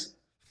point is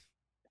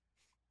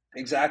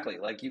exactly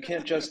like you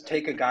can't just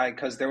take a guy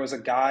because there was a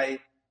guy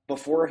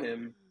before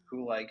him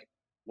who like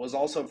was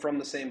also from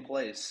the same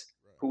place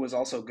who was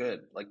also good.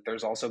 Like,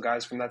 there's also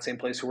guys from that same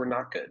place who were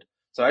not good.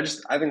 So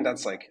I think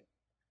that's like,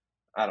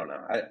 I don't know.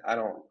 I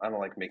don't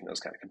like making those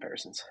kind of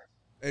comparisons.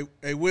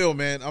 Hey, Will,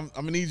 man, I'm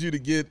gonna need you to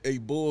get a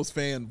Bulls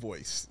fan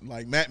voice.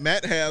 Like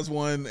Matt has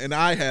one, and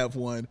I have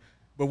one.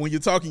 But when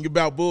you're talking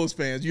about Bulls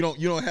fans, you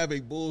don't have a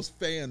Bulls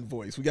fan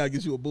voice. We gotta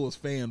get you a Bulls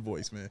fan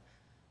voice, man.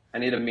 I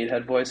need a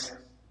meathead voice.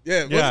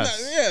 Yeah.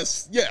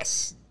 Yes.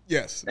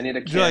 I need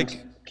a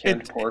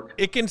canned pork.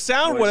 It can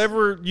sound voice.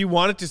 whatever you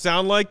want it to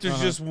sound like.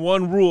 There's just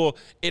one rule.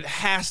 It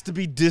has to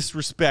be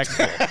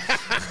disrespectful.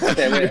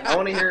 Okay, wait. I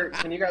want to hear.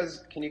 Can you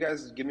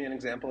guys give me an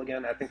example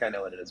again? I think I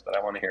know what it is, but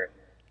I want to hear it.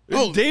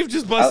 Oh, Dave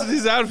just busted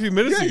his out a few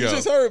minutes yeah, ago. you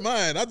just heard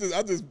mine. I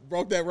just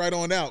brought that right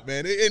on out,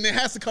 man. And it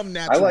has to come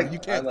naturally. You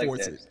can't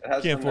force it.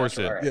 Can't force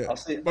it. Right. Yeah. I'll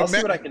see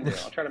what I can do.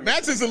 I'll try to.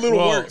 Matt's is a little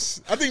worse.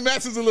 I think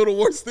Matt's is a little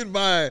worse than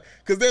mine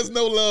because there's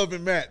no love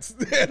in Matt's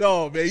at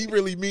all, man. He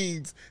really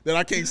means that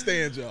I can't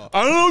stand y'all.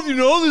 I don't know if you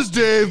know this,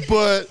 Dave,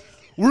 but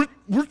we're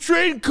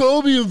trading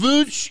Kobe and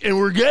Vooch, and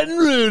we're getting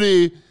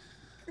Rudy.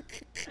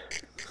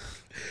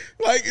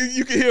 Like,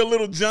 you can hear a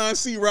little John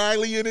C.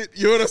 Reilly in it.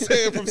 You know what I'm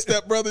saying? From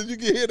Step Brothers. You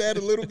can hear that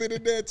a little bit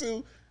in there,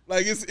 too.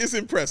 Like, it's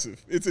impressive.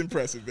 It's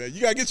impressive, man.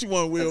 You got to get you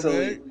one, Will,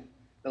 man.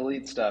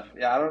 Elite stuff.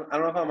 Yeah, I don't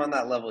know if I'm on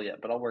that level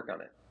yet, but I'll work on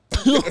it.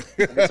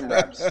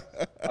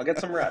 I'll get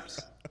some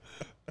reps.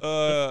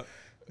 Oh,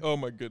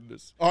 my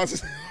goodness.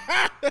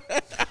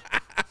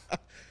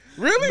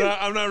 Really? No,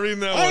 I'm not reading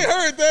that I one. ain't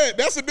heard that.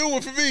 That's a new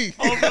one for me.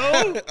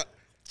 Oh, no?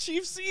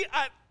 Chief C?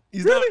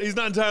 He's not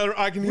in Tyler.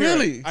 I can hear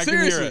Really? it. I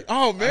Seriously? can hear it.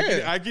 Oh,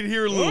 man. I can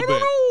hear a little bit.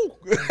 Know.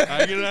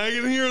 I can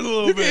hear a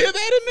little You bit. can hear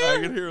that in there?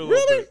 I can hear a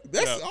little really? bit.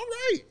 That's Yeah. all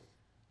right.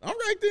 All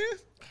right, then.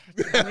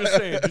 I'm just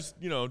saying,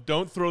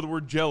 don't throw the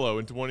word Jello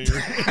into one of your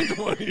I'm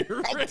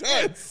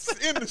done.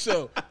 End the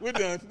show. We're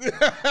done.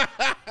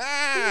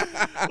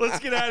 Let's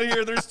get out of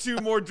here. There's two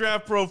more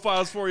draft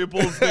profiles for you,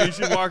 Bulls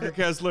Nation. Walker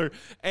Kessler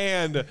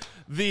and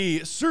the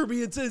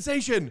Serbian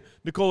sensation,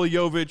 Nikola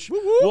Jovic.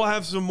 We'll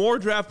have some more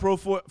draft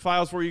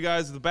profiles for you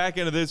guys at the back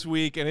end of this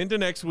week and into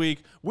next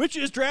week, which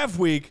is draft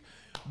week.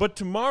 But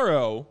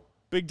tomorrow,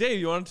 Big Dave,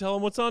 you want to tell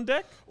them what's on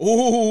deck?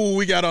 Oh,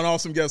 we got an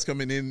awesome guest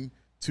coming in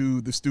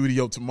to the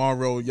studio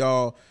tomorrow.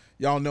 Y'all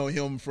know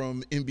him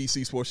from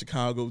NBC Sports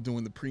Chicago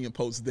doing the pre and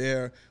post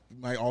there. You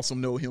might also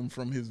know him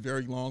from his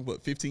very long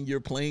 15-year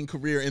playing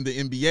career in the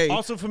NBA.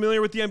 Also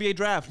familiar with the NBA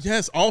draft.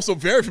 Yes, also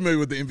very familiar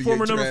with the NBA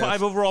Former draft. number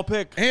 5 overall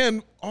pick.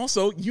 And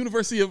also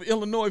University of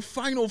Illinois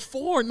Final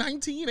Four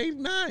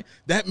 1989.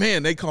 That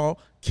man they call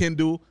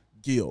Kendall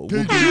Gill. We'll be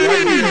right here in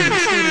the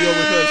studio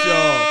with us,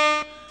 y'all.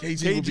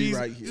 KG will be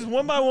right here. Just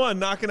one by one,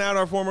 knocking out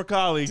our former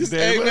colleagues.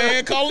 Hey,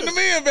 man, calling them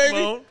in,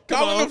 baby.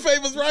 Calling them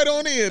favors. favors right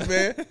on in,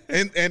 man.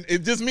 and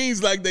it just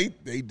means like they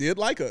did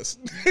like us.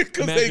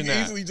 Because they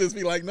can easily just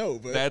be like, no.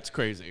 But that's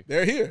crazy.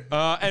 They're here.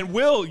 And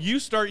Will, you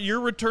start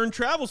your return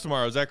travels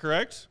tomorrow. Is that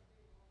correct?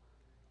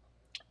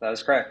 That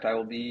is correct. I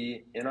will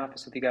be in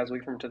office with you guys a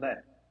week from today.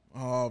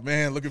 Oh,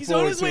 man, looking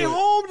forward to it. He's on his way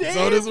home, Dave. He's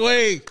on his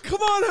way. Come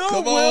on home,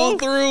 Come Will. on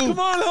through. Come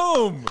on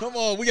home. Come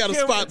on, we got a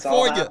spot It's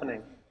all for you.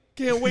 happening.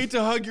 Can't wait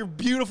to hug your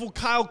beautiful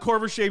Kyle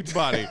Korver-shaped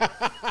body.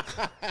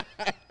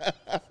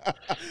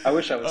 I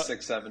wish I was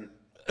 6'7".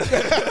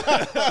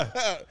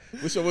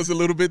 Wish I was a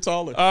little bit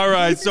taller. All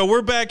right, so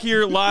we're back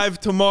here live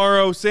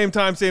tomorrow, same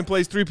time, same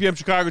place, 3 p.m.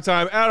 Chicago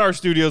time at our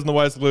studios in the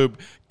West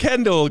Loop.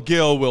 Kendall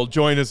Gill will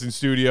join us in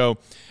studio.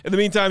 In the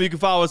meantime, you can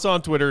follow us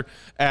on Twitter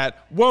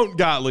at Won't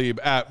Gottlieb,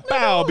 at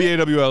BAWL,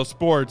 BAWL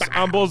Sports.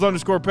 I'm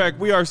Bulls_Peck.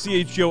 We are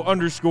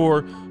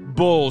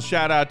CHGO_Bulls.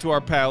 Shout out to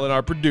our pal and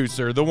our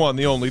producer, the one,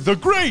 the only, the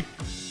great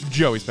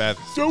Joey Spath.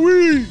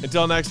 Joey!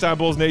 Until next time,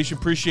 Bulls Nation,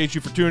 appreciate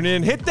you for tuning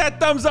in. Hit that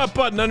thumbs up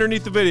button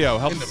underneath the video.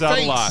 Helps us out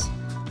a lot.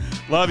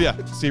 Love ya.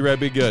 See Red,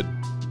 be good.